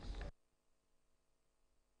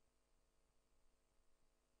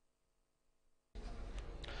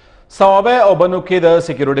صوابه او بنو کې د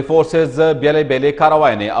سکیورټي فورسز بیلې بیلې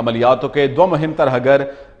کاروایانې عملیاتو کې 2 مهم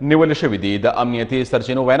ترهګر نیول شوي دي د امنیتي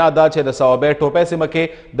سرچینو وینا ده چې د صوابه ټوپۍ سیمه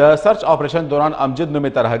کې د سرچ آپریشن دوران امجد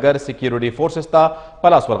نومي ترهګر سکیورټي فورسز ته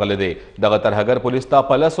په لاس ورغلی دی دغه ترهګر پولیس ته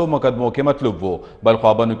په 10 مقدمو کې مطلوب وو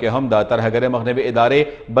بلخوا بنو کې هم د ترهګر مخنیوي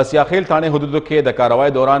ادارې بسیاخیل تھانے حدودو کې د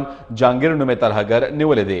کاروای دوران جانگیر نومي ترهګر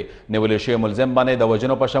نیولې دی نیول شوی ملزم باندې د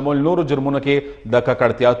وژنو په شمول نورو جرمونو کې د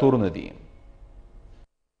ککړتیا تورونه دي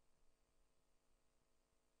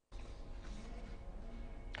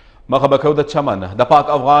مخه به کوو د چمن د پاک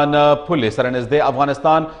افغان پولې سره نږدې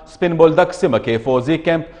افغانستان سپین بولدک سیمه کې فوزي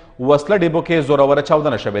کیمپ وسله ډیبو کې زوروره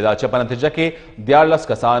چاودنه شوې ده چې په نتیجه کې 14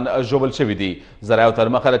 کسان ژوبل شوي دي ذرایعو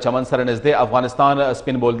تر مخه د چمن سره نږدې افغانستان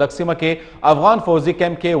سپین بولدک سیمه کې افغان فوزي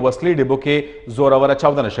کیمپ کې وسلې ډیبو کې زوروره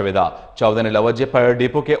چاودنه شوې ده چاودنې له وجې په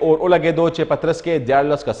ډیپو کې اور ولګېدو چې په ترڅ کې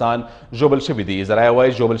 14 کسان ژوبل شوي دي ذرایع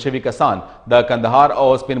وایي ژوبل شوي کسان د کندهار او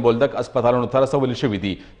سپین بولدک اسپتالونو ته رسول شوي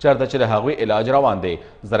دي چېرته چې د هغوی علاج روان دی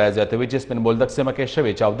ذرایع زیاتوي چې سپین بولدک سیمه کې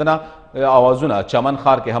شوې چاودنه اوازونه چمن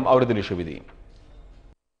ښار کې هم اورېدلي شوي دي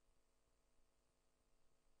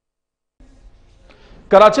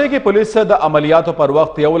کراچۍ کې پولیس د عملیاتو پر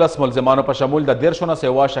وخت 11 ملزمانو په شمول د 13 نه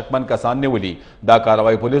سوا شکمن کسان نیولي. دا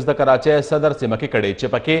کاروایی پولیس د کراچۍ صدر سیمه کې کړې چې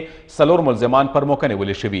پکې 4 ملزمان پر موقع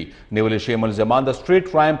نیولي شوي. نیولي شوي ملزمان د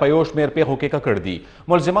سټریټ کرایم په یو شمېر پیښو کې ککړ دي.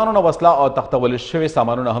 ملزمانو نه وسله او تختول شوي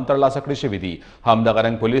سامانونه هم ترلاسه کړي شوي دي. همدغه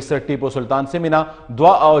رنګ پولیس ټیپو سلطان سیمې نه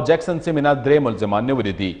 2 او جیکسن سیمې نه 3 ملزمان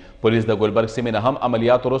نیولي دي. پولیس د ګلبرګ سیمې نه هم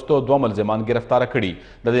عملیات وروسته 2 ملزمان ګرفتاره کړي.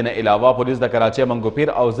 د دې نه علاوه پولیس د کراچۍ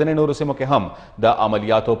منګوپیر او ځینې نورو سیمو کې هم د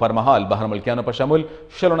عملیاتو پر مهال بهر ملکیانو په شمول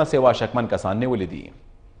 20 نه سوا شکمن کسان نیولي دي.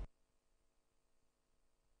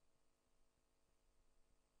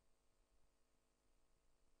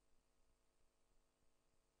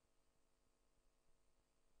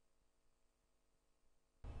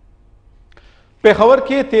 पेखावर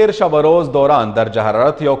के 13 शब रोज दौरान दर्जा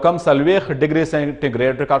हरारत यौ कम 40 डिग्री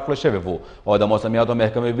सेंटीग्रेड रिकॉर्ड कल शवी वो और द मौसमियात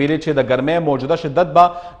महकमे वीली चे द गर्मे मौजूदा शिद्दत बा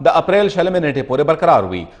द अप्रैल शल में नेटे पूरे बरकरार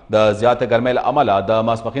हुई. द ज्यादा गर्मेल अमला द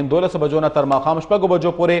मासपखीन 12 बजो न तर माखाम शपगो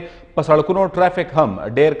बजो पूरे पसड़कुनो ट्रैफिक हम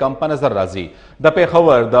डेर कम पर नजर राजी. द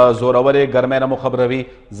पेखावर द जोरवरे गर्मे न मुखबरवी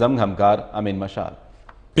जम हमकार अमीन मशाल.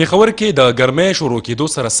 पेखावर کې د ګرمۍ شروع کېدو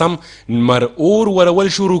سره سم نمر اور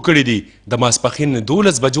ورول شروع کړي دي. د ماسپښین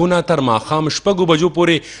 12 بجو نه تر ماښام 6 بجو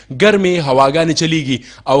پورې ګرمې هواګانې چلیږي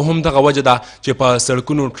او هم دغه وجه ده چې په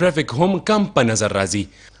سړکونو ټرافیک هم کم په نظر راځي.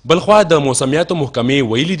 بلخوا د موسمیاتو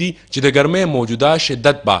محکمې ویلي دي چې د ګرمۍ موجوده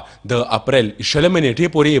شدت به د اپریل 20 نیټې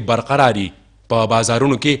پورې برقراري. په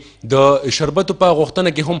بازارونو کې د شربتو په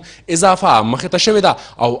غوښتنه کې هم اضافه مخې ته شوې ده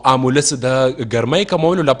او عامولس د ګرمۍ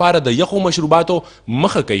کمولو لپاره د یخو مشروباتو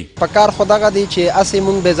مخه کوي. په کار خو دغه دی چې هسې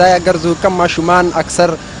مونږ بې ځایه ګرځو. کم ماشومان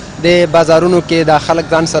اکثر د بازارونو کې د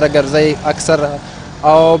خلک ځان سره ګرځي اکثر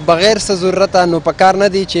او بغیر څه ضرورته نو په کار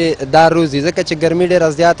نه دی چې دا روزي ځکه چې ګرمي ډېره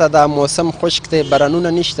زیاته ده. موسم خشک دی،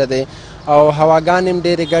 بارانونه نشته دی او هواګانې هم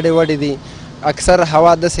ډېرې ګډې وډې دي. اکثر هوا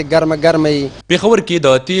داسې ګرمه وي. پیښور کې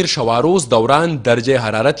د 13 شوا روز دوران درجه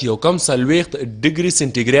حرارت یو کم 40 ډیګري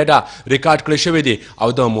سنټیګریډه ریکارډ کړی شوی دی او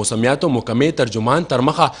د موسمیاتو محکمې ترجمان تر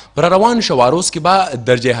مخه پر روان شوا روز کې به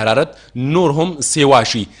درجه حرارت نور هم سیوا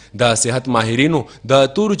شي. د صحت ماهرینو د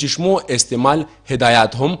تورو چشمو استعمال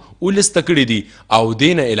هدایات هم ولسته کړي دي او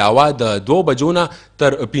دین علاوه د 2 بجو نه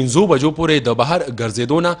تر 15 بجو پورې د بهر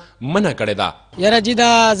ګرځېدو نه منع کړې ده. یاره جی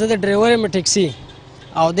دا زه د ډرایور یم ټیکسي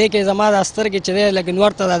او دې کې زما د سترګې چې دی لکه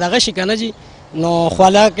نور ته دغه شي که نه جي نو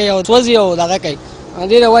خوله کوي او سوځي او دغه کوي.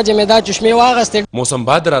 دې د وجې مې دا چشمې واغستې. موسم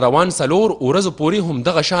باد را روان 4 ورځو پورې هم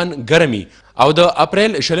دغه شان ګرمي او د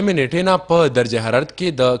اپریل 20 نیټې نه په درجه حرارت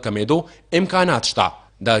کې د کمیدو امکانات شته.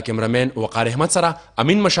 د کیمرامین وقار احمد سره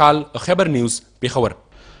امین مشال، خیبر نیوز، پیښور.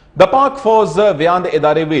 د پاک فوز ویاند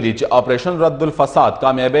ادارې ویلي چې آپریشن رد الفساد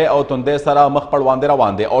کامیابی او توندۍ سره مخ پر وړاندې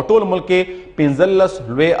روان دی او ټول ملک کې 15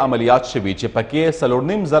 لوی عملیات شوي چې پکې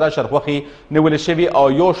 4.5 زره شرخوښي نیولې شوي او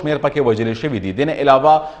یو شمېر پکې وژلې شوي دي. دې نه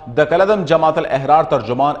علاوه د کلدم جماعت الاحرار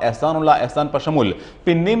ترجمان احسان الله احسان په شمول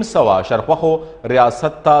 500 شرخوښو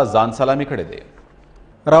ریاست ته ځان سلامي کړی دی.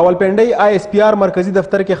 راولپنډۍ آی اس پی آر مرکزی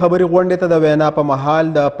دفتر کې خبري غونډې ته د وینا په محل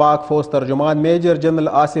د پاک فوز ترجمان میجر جنرال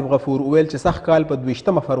آصف غفور ویل چې سخت کال په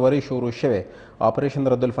 22 فروری شروع شوی آپریشن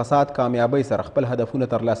رد الفساد کامیابی سره خپل هدفونه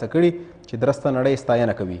ترلاسه کړي چې درسته نړۍ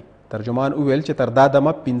ستاینه کوي. ترجمان ویل چې تر دا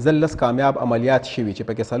دمه 15 کامیاب عملیات شوي چې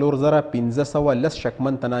پکې 4510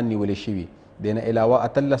 شکمن تنان نیولې شوي. دین علاوه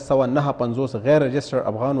 1359 غیر رجسټر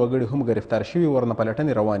افغان وګړي هم گرفتار شوي ورنه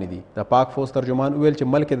پلټنې روانې دي. د پاک فوز ترجمان ویل چې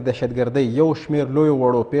ملک د دهشتګردۍ یو شمېر لویو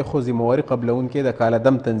وړو پیښو ذمواري قبلونکي د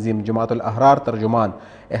کالدم تنظیم جماعت الاحرار ترجمان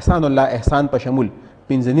احسان الله احسان په شمول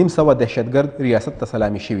 500 دهشتګرد ریاست ته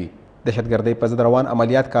سلامي شوي. دهشتګردۍ په ضد روان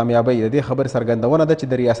عملیات کامیابی د دې خبرې څرګندونه ده چې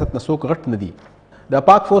د ریاست نه څوک غټ نه دي. د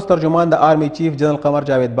پاک فوز ترجمان د آرمی چیف جنرال قمر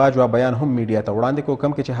جاوید باجوا بیان هم میډیا ته وړاندې کو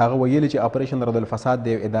کم کې چې هغه ویلي چې آپریشن رد الفساد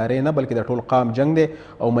د ادارې نه بلکې د ټول قام جنگ دی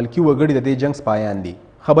او ملکی وګړي د دې جنگ سپایان دي.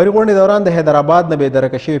 خبري غونډې دوران د حیدرآباد نه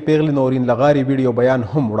بېدرکه شوي پیغلې نورین لغاري ویډیو بیان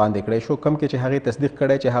هم وړاندې کړی شو کم کې چې هغې تصدیق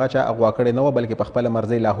کړی چې هغه چا اغوا کړې نه وه بلکې په خپله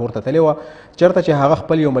مرضۍ لاهور ته تللې وه چېرته چې هغه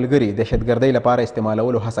خپل یو ملګري دهشتګردۍ لپاره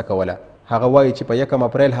استعمالولو هڅه کوله. هغه وایي چې په 1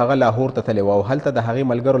 اپریل هغه لاهور ته تللی و او هلته د هغې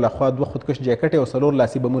ملګرو لخوا 2 خودکش جاکټې او 4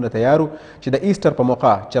 لاسي بمونه تیار وو چې د ایسټر په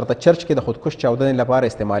موقع چېرته چرچ کې د خودکش چاودنې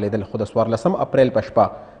لپاره استعمالېدل خو د 14 اپریل په شپه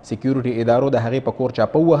سکیورټي ادارو د هغې په کور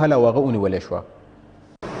چاپه ووهله او هغه ونیولې شوه.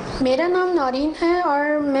 मेरा नाम नौरीन है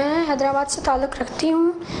और मैं हैदराबाद से ताल्लुक़ रखती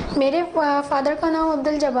हूँ। मेरे फादर का नाम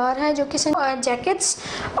अब्दुल जब्बार है, जो कि जैकेट्स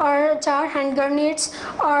और 4 हैंड ग्रेनेड्स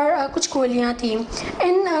और कुछ गोलियाँ थी।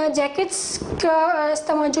 इन जैकेट्स का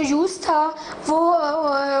इस्तेमाल जो यूज़ था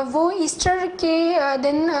वो ईस्टर के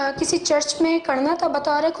दिन किसी चर्च में करना था,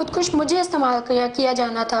 बतौर खुदकुश मुझे इस्तेमाल किया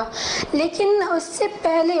जाना था। लेकिन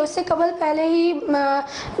उससे कबल पहले ही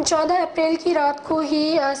 14 अप्रैल की रात को ही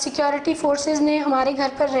सिक्योरिटी फोर्सेस ने हमारे घर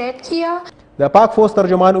पर रेड किया। د پاک فوز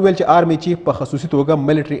ترجمان وویل چې آرمي چیف په خصوصي توګه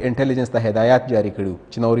ملټري انټيليجنس ته هدایات جاری کړي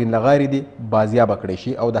چې نورین لغاري دي بازیابه کړي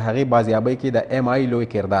شي او د هغې بازیابۍ کې د ام آی لوی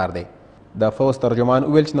کردار دی. د فوز ترجمان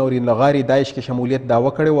وویل چې نورین لغاري داعش کې شمولیت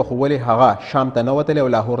دعوه کړې وه، خو ولې هغه شام ته نه وتلی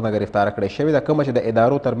او لاهور نه ګرفتاره کړې شوې ده، کومه چې د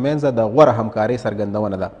ادارو ترمنځ د غوره همکارۍ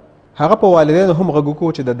څرګندونه ده. هغه په والدینو هم غږ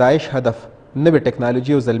وکړو چې د داعش هدف نوې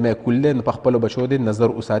ټکنالوژي او زلمی کلن په خپلو بچو د نظر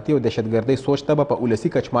وساتي او دهشتګردۍ سوچ ته به په ولسي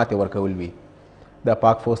کچ ماتې ورکول وي. د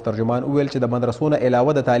پاک فوز ترجمان وویل چې د مدرسو نه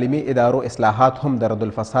علاوه د تعلیمي ادارو اصلاحات هم د رد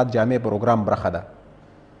الفساد جامع پروګرام برخه ده.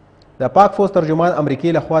 د پاک فوز ترجمان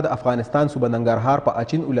امریکې لخوا د افغانستان صوبه ننګرهار په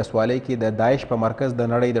اچین ولسوالۍ کې د داعش په مرکز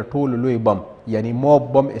د نړۍ د ټولو لوی بم یعنی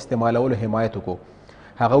موب بم استعمالولو حمایت وکړو.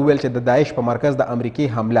 هغه وویل چې د داعش په مرکز د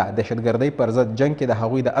امریکې حمله دهشتګردۍ پر ضد جنګ کې د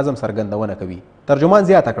هغوی د عزم څرګندونه کوي. ترجمان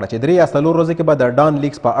زیاته کړه چې 3 یا 4 ورځې کې به د ډان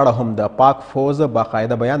لیکس په اړه هم د پاک فوز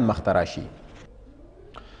باقاعده بیان مخته راشي.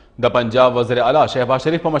 د پنجاب وزیر اعلی شهباز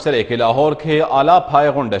شریف په مشرۍ کې لاهور کې اعلی پای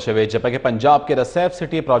غونډه شوې چې پکې پنجاب کې د سیف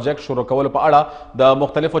سټي پروجیکټ شروع کولو په اړه د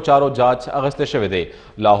مختلفو چارو جاج اخیستل شوی دی.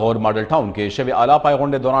 لاهور ماډل ټاون کې شوې اعلی پای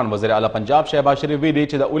غونډې دوران وزیر اعلی پنجاب شهباز شریف ویلي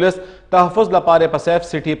چې د ولس تحفظ لپاره په سیف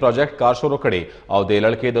سټي پروجیکټ کار شروع کړي او د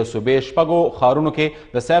لړ کې د صوبې شپږو ښارونو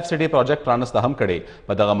کې د سیف سټي پروجیکټ پرانسته هم کړي.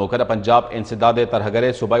 په دغه موقع د پنجاب انسداد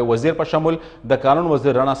ترهګرۍ صوبایي وزیر په شمول د قانون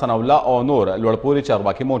وزیر رڼا ثناء الله او نور لوړپوړي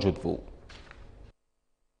چارواکي موجود وو.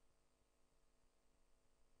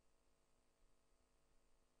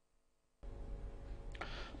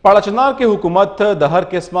 پاړچنار کې حکومت د هر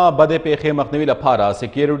قسمه بدې پیښې مخنیوي لپاره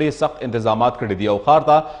سکیورټي سخت انتظامات کړي دي او ښار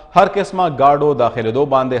ته هر قسمه ګاډو داخلېدو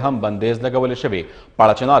باندې هم بندیز لګولی شوی.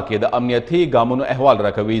 پاړچنار کې د امنیتي ګامونو احوال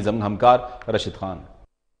راکوي زموږ همکار رشید خان.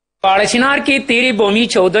 پاړچنار کې 13 بومي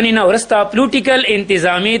چودنې نه وروسته پولیټیکل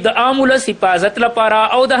انتظامي د عام ولس حفاظت لپاره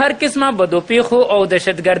او د هر قسمه بدو پیښو او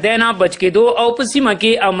دهشتګردۍ نه بچ کېدو او په سیمه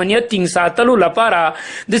کې امنیت ټینګ ساتلو لپاره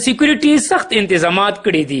د سکیورټي سخت انتظامات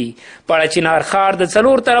کړي دي. پاړچنار ښار د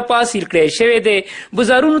 4 طرفه سیل کړی شوی دی.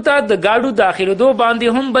 بازارونو ته د ګاډو داخلېدو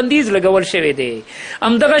باندې هم بندیز لګول شوی دی.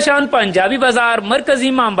 همدغه شان پنجابي بازار،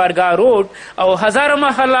 مرکزي مامبرګاه روډ او هزاره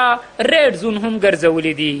محله ریډ زون هم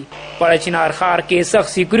ګرځولي دي. پاړچنار ښار کې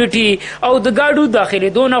سخت سکیورټي او د ګاډو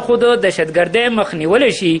داخلېدو نه خو د دهشتګردۍ مخ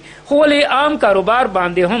نیولی شي، خو ولې عام کاروبار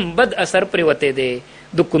باندې هم بد اثر پرېوتی دی.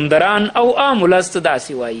 د کندران او عام ولس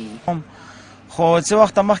داسې وایي. خو څه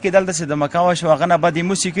وخته مخکې دلته چې د مکه وشوه هغه نه بعد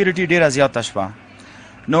یې سکیورټي ډېره زیاته شوه.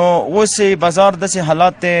 نو اوس بازار داسې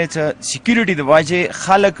حالات دی چې سکیورټي د وجې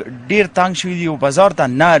خلک ډېر تنګ شوي دي او بازار ته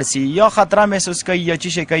نه ارسي، یا خطره محسوس کوي یا څه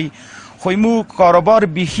شی کوي، خو مو کاروبار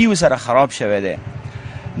بیخي ورسره خراب شوی دی.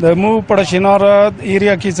 د مو پړچنار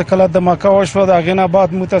ایریا کې چې کله د مکه وشوه د هغې نه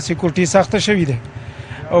بعد مو ته سکیورټي سخته شوي دی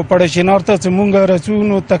او پړچنار ته چې مونږ رسو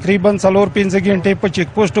نو تقریبا 4-5 غنټې په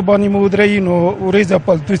چیک پوسټ باندې مو ودرېږي نو وریځه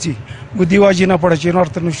پلتو سي مو دې وجې نه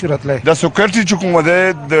پړچنار ته نشو راتلی. د سکیورټي چې کومه دی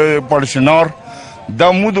د پړچنار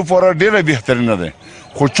دا مو دپاره ډېره بهترینه دی،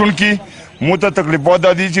 خو چونکې مو ته تکلیفات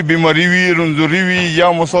دا دي چې بیماري وي، رنځوري وي، یا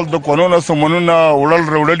مثال د کورونه سامانونه وړل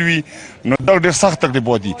راوړل وي، نو دا ډېر سخت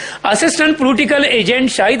تکلیفات دي. اسسټنټ پولیټیکل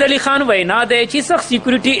ایجنټ شاهد علي خان وینا دی چې سخت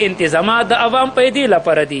سکیورټي انتظامات د عوام په دې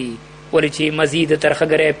لپاره دي ولې چې مزید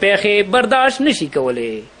ترهګرۍ پیښې برداشت نشي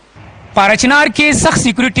کولی. پاړچنار کې سخت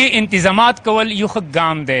سکیورټي انتظامات کول یو ښه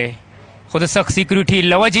ګام دی، خو د سخت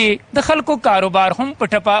سکیورټي له وجې د خلکو کاروبار هم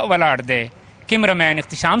په ټپه ولاړ دی. کیمرامین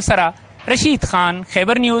اختشام سره رشید خان،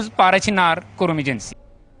 خیبر نیوز، پاړچنار، کورم ایجنسی.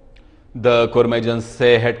 د کورم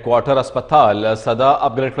ایجنسی هډ کوارټر اسپتال سده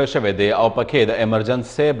اپګریډ کړی شوی دی او پکې د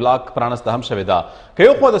ایمرجنسي بلاک پرانسته هم شوې ده. که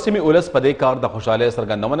یو خوا د سیمې ولس په دې کار د خوشحالۍ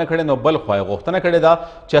څرګندونه کړې نو بل خوا یې غوښتنه کړې ده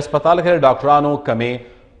چې اسپتال کې د ډاکټرانو کمې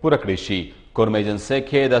پوره کړې شي. کورم ایجنسی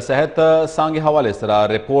کې د صحت څانګې حوالې سره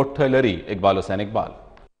رپورټ لري اقبال حسین اقبال.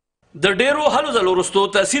 د ډیرو هلو ځلو وروستو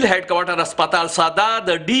تحصیل هیډ کوارټر اسپتال ساده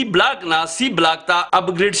د ډي بلاک نه سی بلاک ته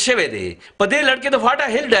اپګریډ شوی دی. په دې لړ کې د فاټا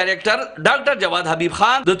هیل ډایریکټر ډاکټر جواد حبیب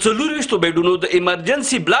خان د 24 بیډونو د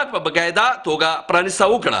ایمرجنسي بلاک په باقاعده توګه پرانیسته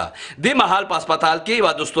وکړه. د مهال په اسپتال کې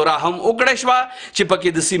یوه دستوره هم وکړی شوه چې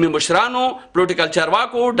پکې د سیمې مشرانو، پروټیکل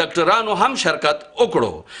چارواکو، ډاکټرانو هم شرکت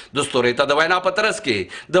وکړو. دستورې ته د وینا په ترڅ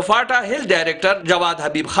کې د فاټا هیل ډایریکټر جواد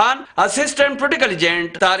حبیب خان، اسسټنټ پروټیکل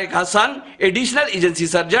ایجنټ طارق حسن، ایډیشنل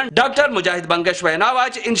ایجنسی سرجن ډاکټر مجاهد بنگش وینا وا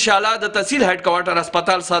چې ان شاء الله د تحصیل هډ کوارټر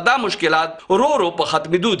هسپتال ساده مشکلات ورو په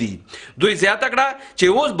ختمېدو دي. دوی زیاته کړه چې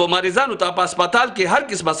اوس به مریضانو ته په هسپتال کې هر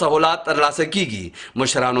قسمه سہولات ترلاسه کیږي.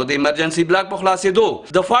 مشرانو د ایمرجنسي بلاک په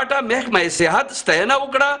خلاصېدو د فاټا محکمه صحت ستاینه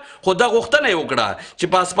وکړه، خو دا غوښتنه یې وکړه چې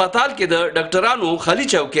په هسپتال کې د ډاکټرانو خالي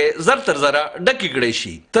چوکۍ زر تر زره ډکې کړای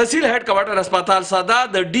شي. تحصیل هډ کوارټر هسپتال ساده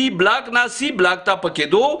د ډي بلاک نه سی بلاک ته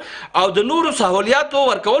پکېدو او د نورو سہولیاتو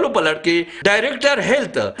ورکولو په لړ کې ډایریکټر هیلث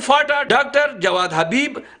فاټا ډاکټر جواد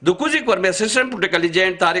حبیب، د کوزی کورمې اسسټنټ پروټیکل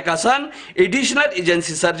ایجنټ طارق حسن، ایډیشنل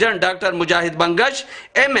ایجنسی سرجن ډاکټر مجاهد بنگش،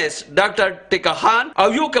 MS ډاکټر ټیکا خان او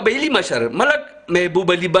یو قبایلی مشر ملک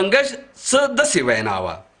محبوب علي بنگش څه داسې وینا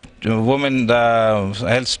وه. وومن د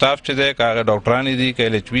هیلث سټاف چې دی که هغه ډاکټرانې دي که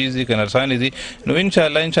LHVs دي که نرسانې دي، نو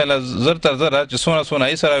انشاءالله زر تر زره چې څونه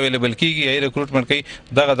ای سره اویلیبل کېږي ای ریکروټمنټ کوي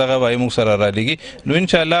دغه به موږ سره رالیږي. نو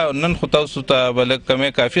انشاءالله نن خو تاسو ته به لږ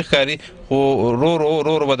کمې کافي ښکاري، خو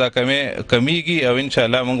رو به دا کمې کمیږي او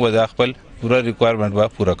انشاءالله موږ به دا خپل پوره ریکوایرمنټ به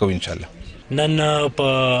پوره کوو انشاءالله. نن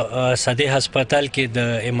په ساده هسپتال کې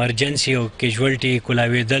د ایمرجنسي او کیجوالټي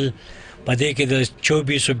کولاوېدل په دې کې د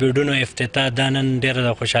 24 بیډونو افتتاح دا نن ډېره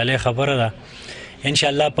د خوشحالۍ خبره ده.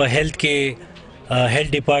 انشاءالله په هیلث کې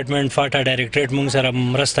هیلث ډپارټمنټ فاټا ډایرکټریټ موږ سره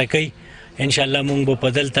مرسته کوي. انشاءالله موږ به په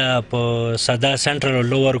دلته په ساده سنټرل او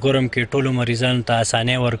لوور ګورم کې ټولو مریضانو ته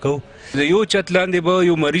اسانۍ ورکوو. د یو چت لاندې به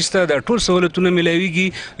یو مریض ته د ټول سہولتونه ملاویږي.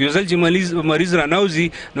 یو ځل چې مریض رانوځي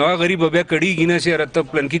نو هغه غریب بیا کړیږي نه چې یاره ته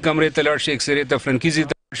پلنکي کمرې ته لاړ شي، ایکسرې ته فلنکي ځای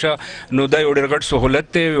ته نو دا یو ډېر غټ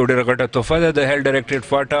سہولت دی، یو ډېر غټه تحفه ده د هیلث ډایرکټریټ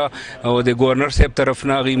فاټا او د ګورنر صاحب طرف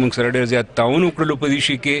نه. هغوی موږ سره ډېر زیات تعاون وکړلو په دې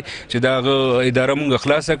شي کې چې دا هغه اداره موږ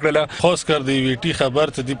خلاصه کړله. خاص کر د ویټي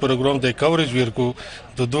خبر ته دې پروګرام د کوریج ورکو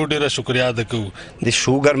د دو ډېره شکریا ادا کوو. د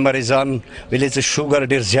شوګر مریضان ولې چې شوګر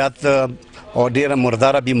ډېر زیات او ډیره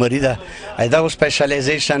مرداره بیماری ده، دا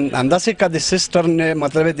سپیشلایزیشن همداسې که د سسټر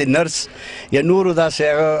مطلب د نرس یا نورو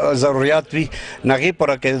داسې ضرورت وي نغې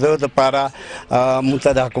پوره کېدو دپاره موږ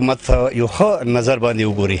ته د حکومت یو ښه نظر باندې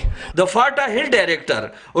وګوري. د فاټا هیلث ډایرکټر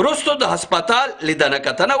وروستو د هسپتال لیدنه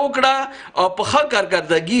کتنه وکړه او په ښه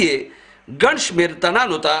کارکردګي یې ګڼ شمېر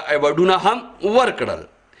تنانو ته ایوارډونه هم ورکړل.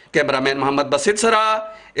 کیمرامین محمد بسیط سره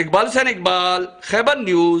اقبال حسین اقبال، خیبر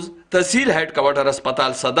نیوز، تحصیل هیډ کوارټر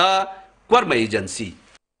هسپتال سدا کورمه ایجنسی.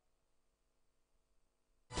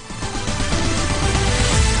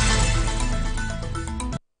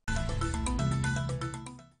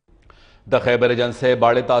 د خیبر ایجنسی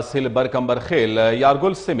باړې تحصیل برکمبر خیل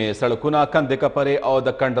یارګل سیمې سړکونه کندې کپرې او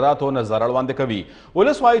د کنډراتو نظر اړوند کوي.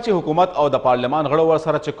 ولس وایي چې حکومت او د پارلمان غړو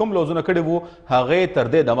ورسره چې کوم لوزونه کړي وو هغې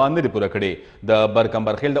تر دې دمه نه دي پوره کړي. د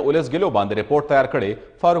برکمبر خیل د ولس ګیلو باندې رپورټ تیار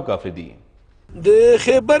کړی فاروق افریدي. د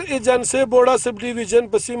خیبر ایجنسی بوډا سب ډیویژن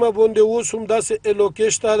په سیمه باندې اوس هم داسې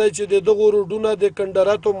الوکې شته دی چې د دغو روډونه د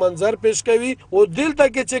کنډراتو منظر پیش کوي او دلته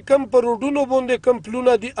کې چې کم په روډونو باندې کم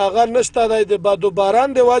پلونه دي هغه نشته دی. د باد و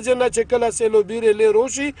باران د وجې نه چې کله سیلوبیرې لرې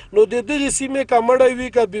روشي نو د دغې سیمې که مړی وي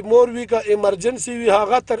که بیمور وي که ایمرجنسي وي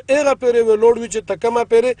هغه تر هغه پورې ولاړ وي چې ته کومه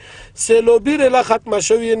پورې سیلوبیرې لا ختمه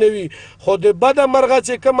شوې نه وي. خو د بده مرغه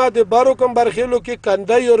چې کومه د بارو کمبرخیلو کې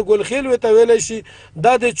کنده یورګلخیل ورته ویلی شي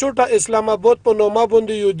دا د چوټه اسلام آباد په نومه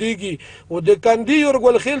باندې یودیږي او د کندي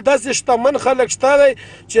یورګلخیل داسې شتمن خلک شته دی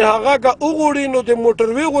چې هغه که وغواړي نو د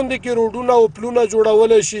موټروي غوندې کې روډونه او پلونه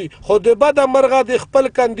جوړولی شي. خو د بده مرغه د خپل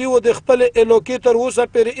کندي او د خپل الوکې تر اوسه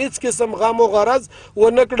پورې هېڅ قسم غم او غرض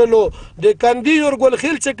ونه کړلو. د کندي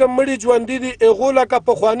یورګلخیل چې کوم مړي ژوندي دي هغو لکه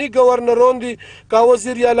پخواني ګورنران دي که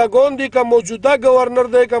وزیریالګان دي که موجوده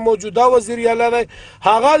ګورنر دی که موجوده وزیریاله دی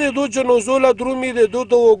هغه د دو جنازو له درومي د دو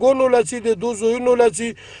د وګونو لڅي د دو زویونو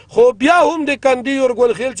لڅي. خو بیا هم د کندي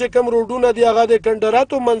یورګلخیل چې کوم روډونه دي هغه د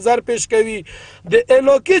کنډراتو منظر پیش کوي. د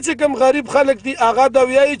الوکې چې کوم غریب خلک دي هغه دا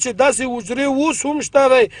وایي چې داسې حجرې اوس هم شته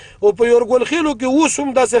دی او په یورګلخیلو کې اوس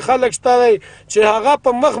هم داسې خلک شته دی چې هغه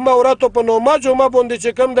په مخ موراتو په نومه جمعه باندې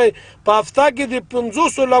چې کوم دی په هفته کې د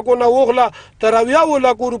 500 لکو نه وغله تر 70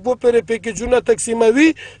 لکو روپو پورې پیکیجونه تقسیموي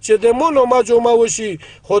چې د مو نومه جمعه وشي.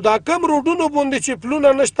 خو دا کم روډونو باندې چې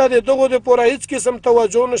پلونه نشته دی دغو دپاره هېڅ قسم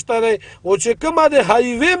توجه نشته دی او چې کومه د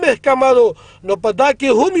هایوې محکمه ده نو په دا کې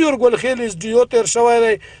هم یورګلخیل SDO تیر شوی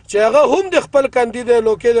دی چې هغه هم د خپل کندي د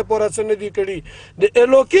الوکې دپاره څه نه دي کړي. د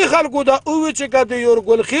الوکې خلکو دا ووي چې که د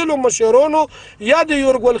یورګلخیلو مشرانو یا د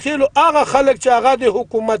یورګلخیلو هغه خلک چې هغه د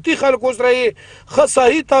حکومتي خلکو سره یې ښه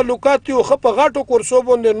صحیح تعلقات دي او ښه په غټو کورسو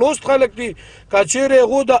باندې نوست خلک دي که چیرې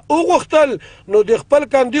هغو دا وغوښتل نو د خپل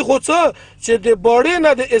کندي خو څه چې د باړې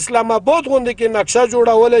نه د اسلام آباد غوندې کې نقشه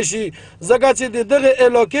جوړولی شي ځکه چې د دغې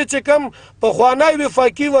الوکې چې کوم پخوانی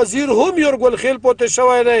وفاقي وزیر هم ورگلخیل پوته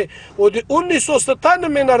شوی دی او د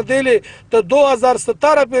 1997 نردیلې ته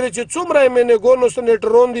 2017 پورې چې څومره مینګونو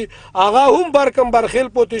سنټرون دي هغه هم برکم برخیل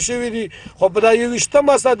پوته شوي دي خو په دا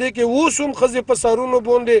 21مه صدې کې اوس هم ښځې په سرونو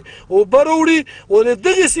باندې اوبه راوړي او د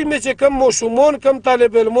دغې سیمې چې کم ماشومان کم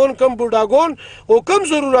طالب علمون کم بوډاګان او کم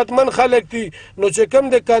ضرورتمند خلک دي نو چې کم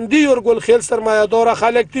د کندي ورګلخیل سرمایه‌داره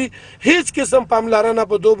خلک دي هیڅ قسم پاملرنه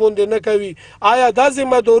په دو باندې نه کوي آیا دا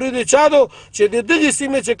ذمہداري د چا ده چې د دغې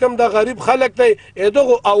سیمې چې کم د غریب خلک دی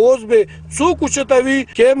دغو اواز به څوک اوچتوي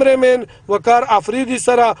کیمرمین وقار افریدي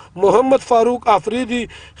سره محمد فاروق افریدي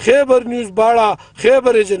خیبر نیوز باړه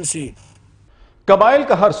خیبر ایجنسی قبایل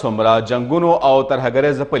که هر څومره جنگونو او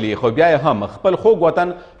ترهګرۍ ځپلي خو بیا یې هم خپل خوږ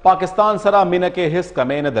وطن پاکستان سره مینه کې هیڅ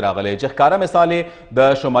کمی نه دی راغلی چې ښکاره مثال یې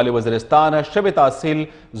د شمالي وزیرستان شبې تحصیل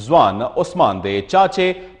ځوان عثمان دی چا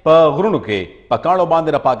چې په غرونو کې په کاڼو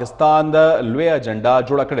باندې د پاکستان د لوی اجنډا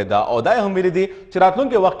جوړه کړې ده او دا یې هم ویلي دي چې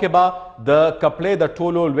راتلونکي وخت کې به د کپړې د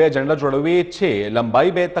ټولو لوی اجنډا جوړوي چې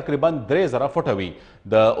لمبایي به تقریبا 3000 فوټه وي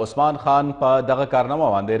د عثمان خان په دغه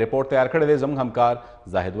کارنامه باندې رپورټ تیار کړی دی زموږ همکار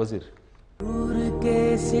زاهد وزیر نور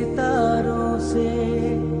के सितारों से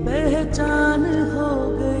पहचान हो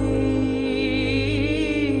गई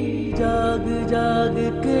जाग जाग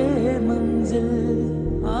के मंजिल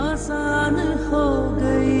आसान हो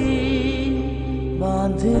गई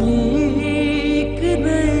बांध ली एक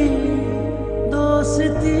नई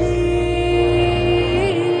दोस्ती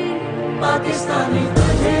पाकिस्तानी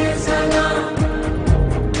तुझे सलाम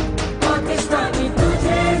पाकिस्तानी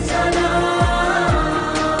तुझे सलाम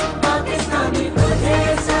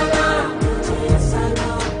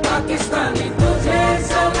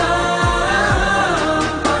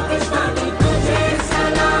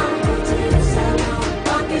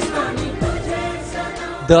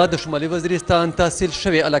دا د شمالي وزیرستان تحصیل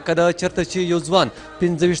شوې علاقه ده چېرته چې یو ځوان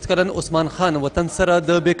 25 کلن عثمان خان وطن سره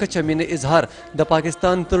د بې کچه مینې اظهار د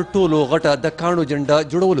پاکستان تر ټولو غټه د کاڼو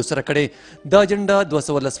جنډه جوړولو سره کړې دا جنډه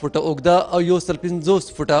 210 فوټه اوږده او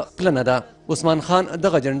 150 فوټه پلنه ده عثمان خان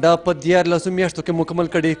دغه جنډه په 14 میاشتو کې مکمل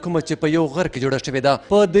کړې کومه چې په یو غر کې جوړه شوې ده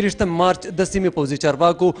په 23 مارچ د سیمې پوځي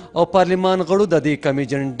چارواکو او پارلمان غړو د دې کمې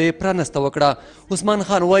جنډې پرانسته وکړه عثمان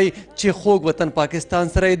خان وایي چې خوږ وطن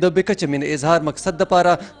پاکستان سره د بې کچه مینې اظهار مقصد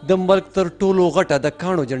دپاره د ملک تر ټولو غټه د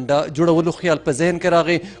کاڼو جنډه جوړولو خیال په ذهن کې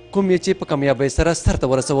راغی کوم یې چې په کامیابۍ سره سرته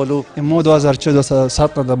ورسولو مو 2014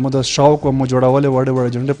 سات نه د مو د شوق مو جوړولې وړې وړې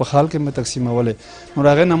جنډې په حال کې مې تقسیمولې نو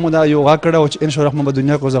هغې نه مو دا یو غږ کړی و چې ان شاء الله په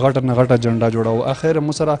دنیا کې زه غټه نه غټه جنډه جوړو اخر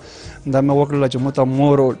مو سره دا مې وکړله چې مو ته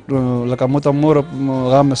مور لکه مو ته مور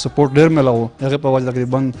هغه مې سپورټ ډېر مې لغو هغې په وجه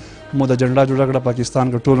تقریبا مو د جنډه جوړه کړه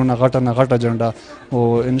پاکستان کې ټولو نه غټه جنډه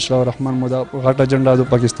او ان شاء الله الرحمن مو دا غټه جنډه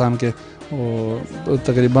د پاکستان کې او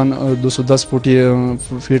تقریبا 210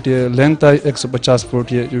 فیټ لینث ہے 150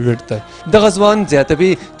 فوټ ویډ دی دغه ځوان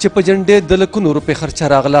زیاتوي چې په جنډې د لکونو روپۍ خرچه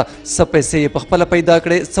راغله څه پیسې یې په خپله پیدا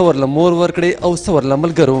کړې څه ورله مور ورکړې او څه ورله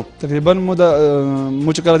ملګرو تقریبا مو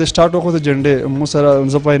چې کله د سټارټ وکړو د جنډې مو سره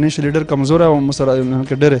زه فاینانشلي ډېر کمزوری وم مو سره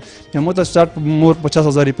کې ډېرې مو ته سټارټ مور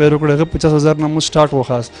 50,000 روپۍ راکړې هغه 50,000 نه مو سټارټ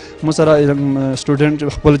وخاست مو سره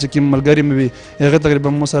سټوډنټ خپل چې کوم ملګري مې وي هغه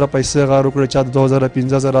تقریبا مو سره پیسې هغه راکړې چا 2000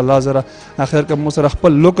 15,000 10,000 اخر که مو سره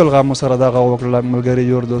خپل لوکل غا مو سره دغه وکړله ملګري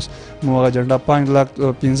یور دوست مو هغه جنډه 5 لک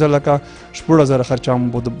 15 لکه 14,000 خرچه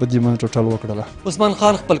مو په دې باندې ټوټل وکړله عثمان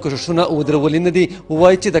خان خپل کوششونه ودرولي نه دي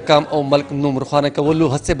وایي چې د کام او ملک نوم روښانه کولو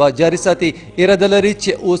هڅې به جاري ساتي اراده لري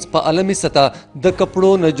چې اوس په عالمي سطح د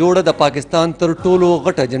کپړو نه جوړه د پاکستان تر ټولو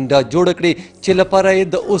غټه جنډه جوړه کړي چې لپاره یې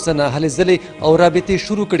د اوسه نه هلې ځلې او رابطې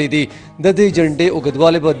شروع کړي دي د دې جنډې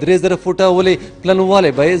اوږدوالی به 3000 فوټه ولې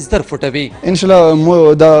پلنوالی به یې 1000 فوټه وي انشاءالله مو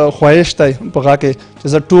دا خواهش دی په غا کې چې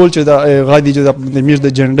زه ټول چې د غا دي چې د میر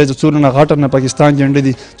د جنډې چې څونه نه غټه نه پاکستان جنډې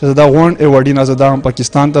دي چې دا غونډ ایوارډي نه زه دا هم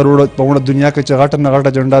پاکستان ته وروړه په غونډه دنیا کې چې غټه نه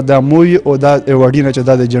غټه جنډه دا مو وي او دا ایوارډي نه چې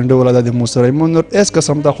دا د جنډې ولا د مو سره مو نور هېڅ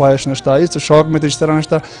قسم ته خواهش نشته هېڅ شوق مې ته سره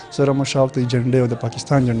نشته سره مو شوق د جنډې او د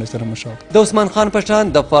پاکستان جنډې سره مو شوق د عثمان خان په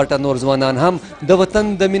شان د فاټه نور ځوانان هم د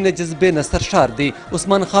وطن د مینې جذبې نه سرشار دي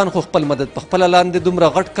عثمان خان خو خپل مدد په خپله لاندې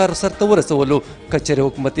دومره غټ کار سرته ورسولو که چېرې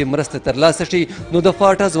حکومتي مرستې ترلاسه شي نو د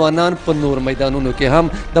فاټه ځوانان په نور میدانونو کې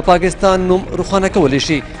هم د پاکستان نوم روښانه کولی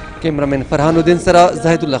شي کیمرامین فرحان الدین سره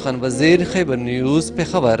زاهد الله خان وزیر خیبر نیوز په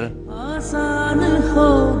خبر آسان ہو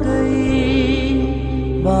گئی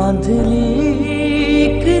باندھ لی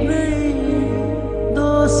ایک نئی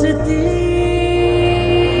دوستی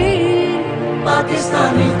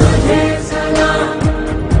پاکستانی تجھے سلام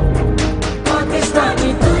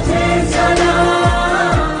پاکستانی تجھے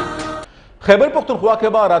سلام खैबर पख्तूनख्वा के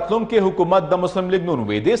बाद रातलुम के हुकूमत द मुस्लिम लीग नून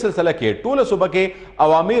दे सिलसिला के टोल सूबा के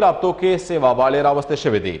अवामी राब्तों के सेवा वाले रावस्ते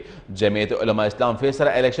शवे दे जमीयत उलमा इस्लाम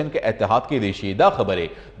फैसला इलेक्शन के एतहाद की देशी दा खबरें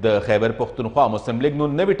द खैबर पख्तूनख्वा मुस्लिम लीग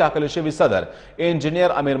नून नवी टाकल शवी सदर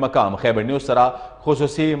इंजीनियर अमीर मकाम खैबर न्यूज सरा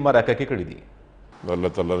खुसूसी मरका की कड़ी दी।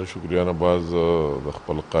 अल्लाह ताला का शुक्रिया नवाज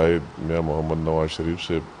खपल कायद मियाँ मोहम्मद नवाज शरीफ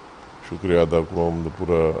से शुक्रिया अदा करूँ,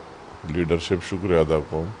 पूरा लीडरशिप शुक्रिया अदा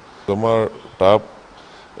करूँ। हमारा top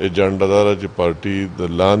agenda Dara ji party the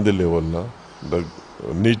लांदे लेवल ना द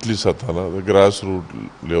नीचली सतह ना द ग्रास रूट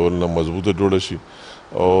लेवल ना मजबूत जोड़ शी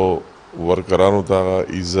और वर्करानों तागा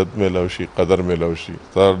इज्जत में लवशी कदर में लवशी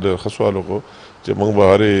तार दे खसवालों को जे मंग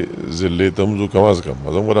बाहरे जिले तमजू कम अज कम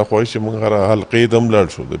अजम करा ख्वाहिश मंग हरा हल्के दम लड़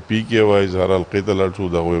शो द PKA वाइज हरा हल्के त लड़ शो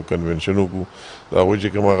दा वो कन्वेंशनों को दा वो जे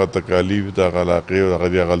कमा का तकालीफ तागा लाके दा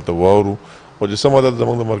गदिया गलत वावरू और जिस मदद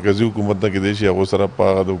जमंग मरकजी हुकूमत के देशी अगो सर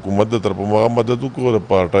हुकूमत तरफ मदद को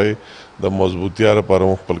पार्टाई द मजबूतियार पर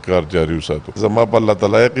खपल जारी सातो जमा पर अल्लाह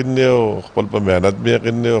ताला यकीन ने खपल पर मेहनत में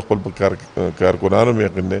यकीन ने खपल पर कारकुनानों में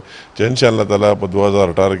यकीन ने इंशाअल्लाह ताला पर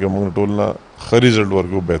 2018 के मंग टोलना खरी रिजल्ट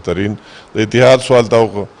वर्गो बेहतरीन इतिहाद सवाल था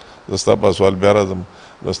दस्ता पर सवाल ब्यारा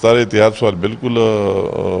दस्तार इतिहाद सवाल बिल्कुल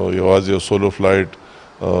यवाज सोलो फ्लाइट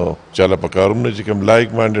चाला पकारुम ने जिकम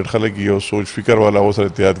लाइक माइंडेड खलक यो सोच फिकर वाला वो सर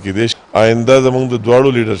इतिहाद की देश आइंदा जमंग द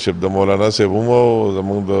द्वाड़ो लीडरशिप द मौलाना से वो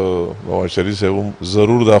जमंग द नवाज शरीफ से वो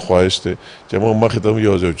जरूर दा ख्वाहिश थे जमंग मखतम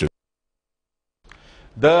यो जो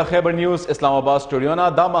द खैबर न्यूज इस्लामाबाद स्टूडियो ना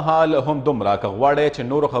दा महाल हम दुमरा कगवाड़े च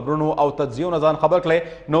नूर खबरनो औ तजियो नजान खबर कले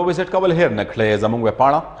नो विजिट कबल हेर नखले जमंग वे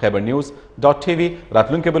पाड़ा खैबर न्यूज .tv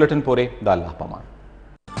रातलुन के बुलेटिन पूरे दा अल्लाह पमान।